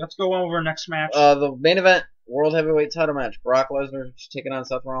 Okay, let's go over our next match. The main event, World Heavyweight Title match. Brock Lesnar taking on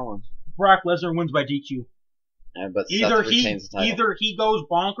Seth Rollins. Brock Lesnar wins by DQ. But Either Seth retains the title. he goes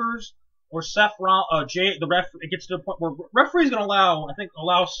bonkers, or Seth Rollins, the ref, it gets to the point where referee's gonna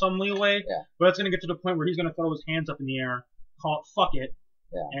allow some leeway, Yeah. but it's gonna get to the point where he's gonna throw his hands up in the air, call it fuck it,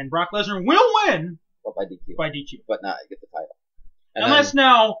 Yeah. and Brock Lesnar will win But by DQ. by DQ. But not get the title. And Unless then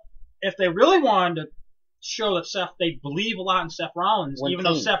now, if they really wanted to show that they believe a lot in Seth Rollins, Win even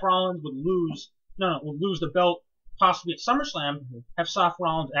though clean. Seth Rollins would lose the belt possibly at SummerSlam, Mhm. have Seth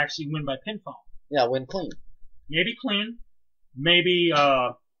Rollins actually win by pinfall. yeah, win clean. Maybe clean, maybe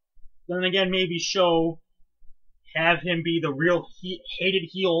then again maybe have him be the real hated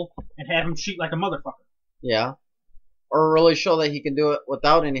heel and have him cheat like a motherfucker. Yeah. Or really show that he can do it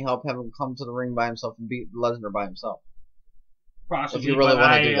without any help, have him come to the ring by himself and beat Lesnar by himself. Possibly, If you really but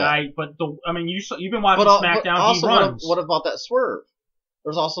wanna do that. you've been watching But SmackDown. also, He runs. what about that swerve?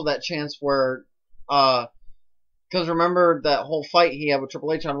 There's also that chance where, because remember that whole fight he had with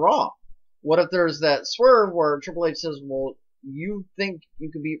Triple H on Raw. What if there's that swerve where Triple H says, "Well, you think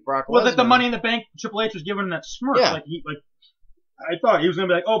you can beat Brock Lesnar?" Well, like the Money in the Bank, Triple H was giving him that smirk. Yeah. I thought he was gonna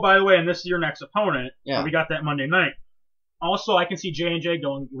be like, oh, by the way, and this is your next opponent. Yeah. We got that Monday night. Also, I can see J&J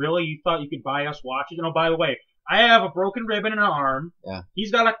going, really? You thought you could buy us watches? And oh, by the way, I have a broken rib in an arm. Yeah.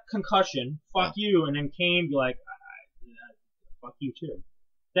 He's got a concussion. Fuck you. And then Kane be like, fuck you too.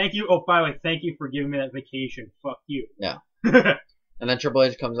 Thank you. Oh, by the way, thank you for giving me that vacation. Fuck you. Yeah. And then Triple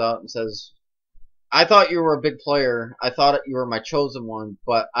H comes out and says, I thought you were a big player. I thought you were my chosen one,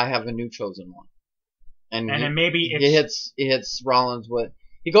 but I have a new chosen one. And then maybe he hits Rollins with,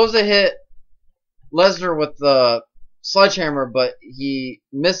 he goes to hit Lesnar with the sledgehammer, but he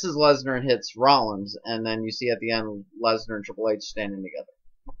misses Lesnar and hits Rollins, and then you see at the end Lesnar and Triple H standing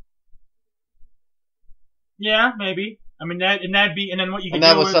together. Yeah, maybe. I mean, that'd be, and then what you could and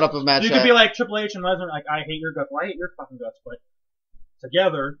that do would is, set up a match. You could be like Triple H and Lesnar, like, I hate your guts. Well, I hate your fucking guts, but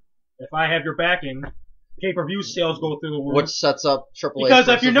together, if I have your backing, pay-per-view sales go through the roof. Which sets up Triple H because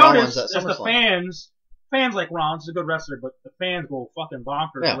versus if you Rollins notice, at as the SummerSlam. fans like Rollins is a good wrestler, but the fans go fucking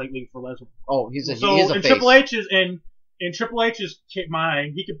bonkers lately for Lesnar. Oh, he's a so he's a in face. In Triple H's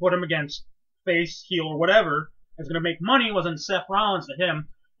mind, he could put him against face, heel, or whatever. It's gonna make money. Wasn't Seth Rollins to him?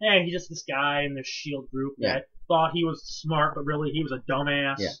 Hey, he's just this guy in this Shield group that thought he was smart, but really he was a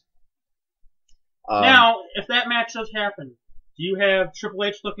dumbass. Yeah. Now, if that match does happen, do you have Triple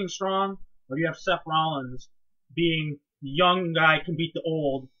H looking strong, or do you have Seth Rollins being the young guy can beat the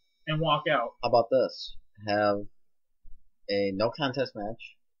old and walk out? How about this? Have a no contest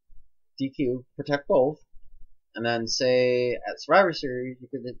match, DQ, protect both, and then say at Survivor Series you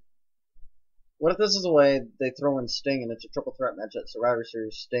could. What if this is a way they throw in Sting and it's a triple threat match at Survivor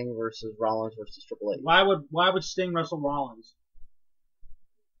Series? Sting versus Rollins versus Triple H. Why would Sting wrestle Rollins?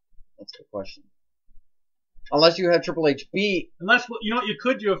 That's a good question. Unless you have Triple H beat. Unless you know what you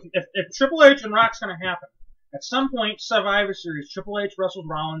could do if Triple H and Rock's gonna happen at some point Survivor Series, Triple H wrestles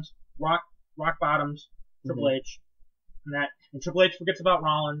Rollins, Rock bottoms Triple H, and Triple H forgets about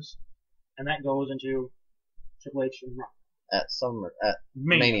Rollins, and that goes into Triple H and Rock at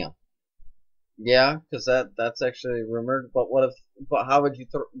Mania. Yeah, because that's actually rumored. But how would you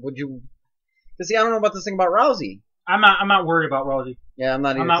Because see, I don't know about this thing about Rousey. I'm not worried about Rousey. Yeah, I'm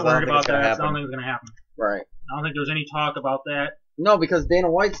not worried about that. I don't think it's gonna happen. Right. I don't think there's any talk about that. No, because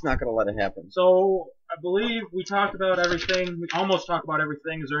Dana White's not gonna let it happen. So I believe we talked about everything. We almost talked about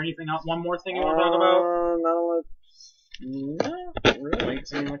everything. Is there anything else? One more thing you want to talk about? No, not really.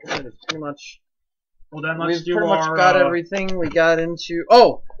 I mean, like I said, it's pretty much. Well, then let's We've pretty much got everything we got into.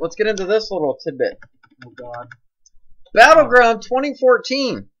 Oh, let's get into this little tidbit. Oh, God. Battleground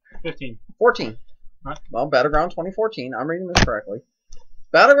 2014. 14. Huh? Well, Battleground 2014. I'm reading this correctly.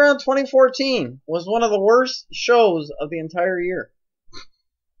 Battleground 2014 was one of the worst shows of the entire year.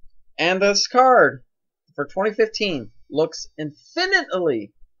 And this card for 2015 looks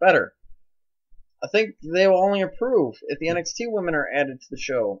infinitely better. I think they will only improve if the NXT women are added to the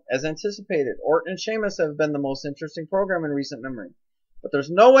show. As anticipated, Orton and Sheamus have been the most interesting program in recent memory. But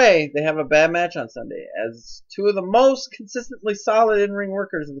there's no way they have a bad match on Sunday, as two of the most consistently solid in-ring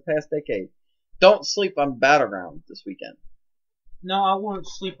workers of the past decade. Don't sleep on Battleground this weekend. No, I won't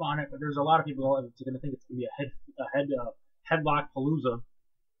sleep on it, but there's a lot of people that are going to think it's going to be a headlock palooza.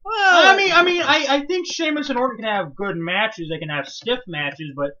 Well, I think Sheamus and Orton can have good matches. They can have stiff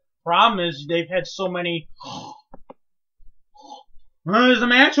matches, but problem is they've had so many. Is the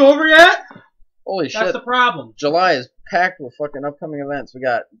match over yet? Holy shit. That's the problem. July is packed with fucking upcoming events. We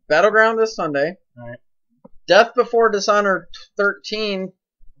got Battleground this Sunday. All right. Death Before Dishonor 13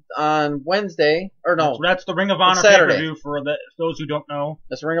 on Wednesday. Or no. That's the Ring of Honor Saturday. pay-per-view for those who don't know.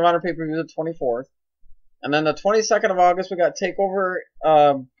 That's Ring of Honor pay-per-view the 24th. And then the 22nd of August, we got TakeOver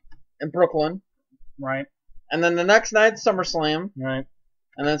in Brooklyn. Right. And then the next night, SummerSlam. Right.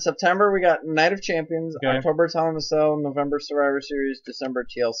 And then September, we got Night of Champions. Okay. October, Hell in a Cell. November, Survivor Series. December,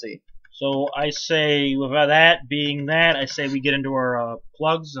 TLC. So I say, with that being that, I say we get into our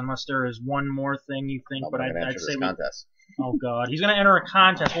plugs, unless there is one more thing you think. But I'd say contest. Oh God, he's gonna enter a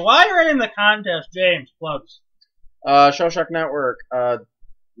contest. Well, while you're in the contest, James, plugs. Shellshock Network.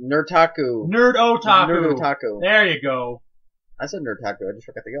 Nerdtaku. Nerd Otaku. Nerd Otaku. There you go. I said Nerdtaku. I just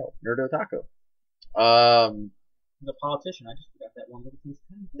forgot to go. Nerd Otaku. The politician. I just forgot that one little piece.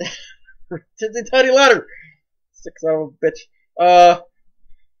 Titsy tiny letter. 6-0 bitch.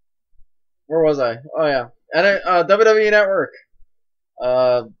 Where was I? Oh yeah. And WWE Network.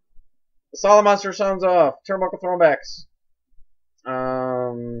 Solid Monster Sounds Off. Turnbuckle Throwbacks.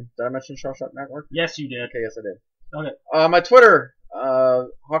 Did I mention Shellshock Network? Yes, you did. Okay, yes I did. Okay. My Twitter.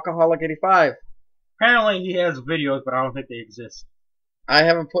 Hawkaholic85. Apparently he has videos, but I don't think they exist. I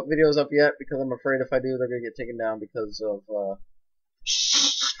haven't put videos up yet because I'm afraid if I do, they're going to get taken down because of,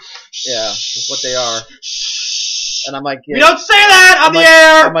 yeah, just what they are. And I might get. We don't say that on the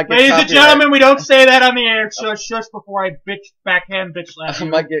air! might get Ladies and copyright. gentlemen, we don't say that on the air. Shush before I backhand bitch slap I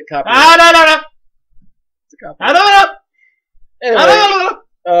you. might get copyright. No. It's a copyright. Anyway,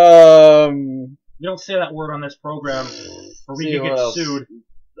 You don't say that word on this program, or we see could what get else. sued.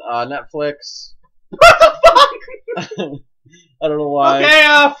 Netflix. What the fuck? I don't know why.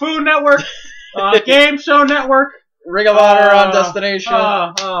 Okay, Food Network, Game Show Network, Ring of Honor on Destination.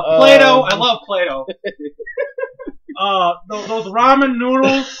 Play-Doh. I love Play-Doh. Those ramen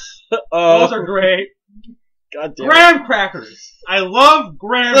noodles, those are great. God damn it. Graham crackers. I love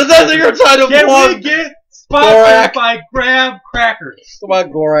graham That's crackers. what you're trying to Can plug. we get sponsored Gorak. by Graham Crackers? Come on,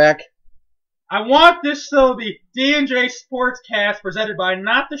 Gorak. I want this to be D&J Sportscast presented by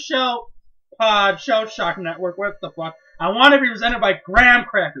not the Shell Shock Network. What the fuck? I want to be presented by Graham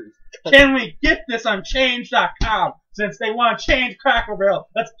Crackers. Can we get this on Change.com? Since they want to change Cracker Barrel,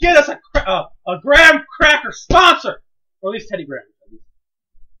 let's get us a Graham Cracker sponsor, or at least Teddy Graham.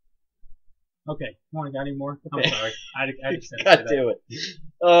 Okay, come on, got any more? Okay. I'm sorry, I just said God that. damn it.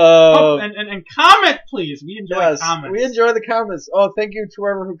 And comment, please. We enjoy Yes, comments. we enjoy the comments. Oh, thank you to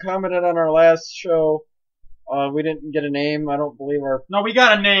whoever who commented on our last show. We didn't get a name. I don't believe our. No, we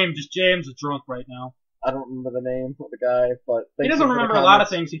got a name. Just James is drunk right now. I don't remember the name of the guy, but He thank doesn't you for the remember a lot of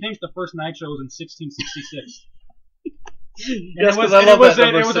comments. things. He thinks the first Nitro was in 1666. Yes, it was, 'cause I love it was, that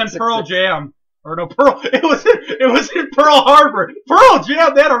in, number, it was in 666. Pearl Jam. Or no, Pearl. It was in Pearl Harbor. Pearl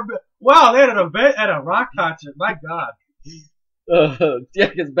Jam. They had an event at a rock concert. My God. Yeah,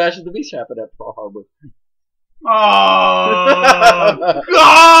 because Bash at the Beach happened at Pearl Harbor. Oh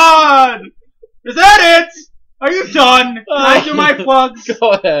God! Is that it? Are you done? Can I do my plugs?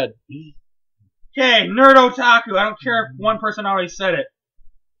 Go ahead. Okay, Nerd Otaku. I don't care if one person already said it.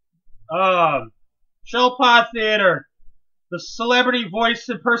 Shellpod Theater. The celebrity voice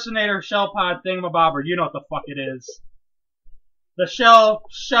impersonator Shellpod thingamabobber. You know what the fuck it is. The Shell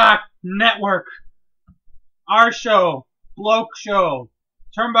Shock Network. Our show. Bloke Show.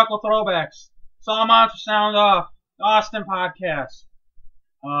 Turnbuckle Throwbacks. Saw Monster Sound Off. Austin Podcast.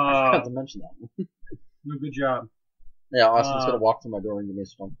 I forgot to mention that one. Good job. Yeah, Austin's gonna walk to my door and give me a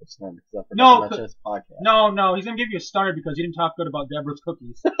stump of snark because I No, forgot to mention his podcast. No, he's gonna give you a stunner because you didn't talk good about Deborah's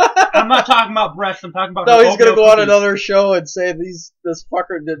cookies. I'm not talking about breasts, I'm talking about No, her he's gonna oatmeal go on cookies. another show and say this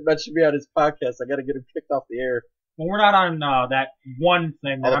fucker didn't mention me on his podcast. I gotta get him kicked off the air. Well, we're not on that one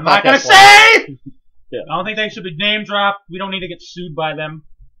thing that Oh, the I'm not gonna podcast one. say! Yeah. I don't think they should be name dropped. We don't need to get sued by them.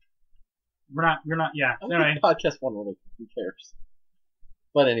 We're not, yeah. I don't Anyway, think podcast one really. Who cares?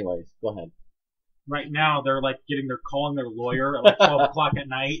 But anyways, go ahead. right now they're like calling their lawyer at like 12 o'clock at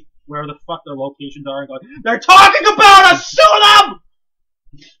night, wherever the fuck their locations are, and going, they're talking about us! Sue them!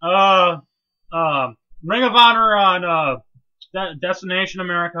 Ring of Honor on, Destination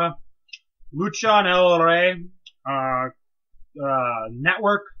America. Lucha on El Rey.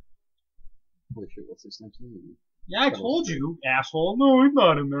 Network. Holy shit, what's his name? Yeah, I told you, asshole. No, he's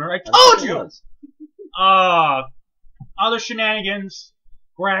not in there. I I told think it you! was. Other shenanigans.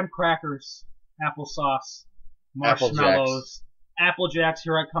 Graham crackers. Applesauce. Apple Marshmallows. Apple Jacks.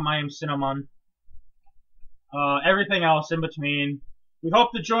 Here I come, I am cinnamon. Everything else in between. We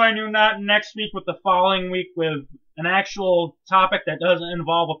hope to join you not next week with the following week with an actual topic that doesn't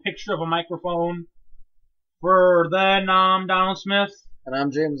involve a picture of a microphone. For then, I'm Donald Smith. And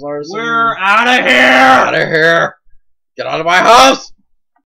I'm James Larson. We're out of here! Out of here! Get out of my house!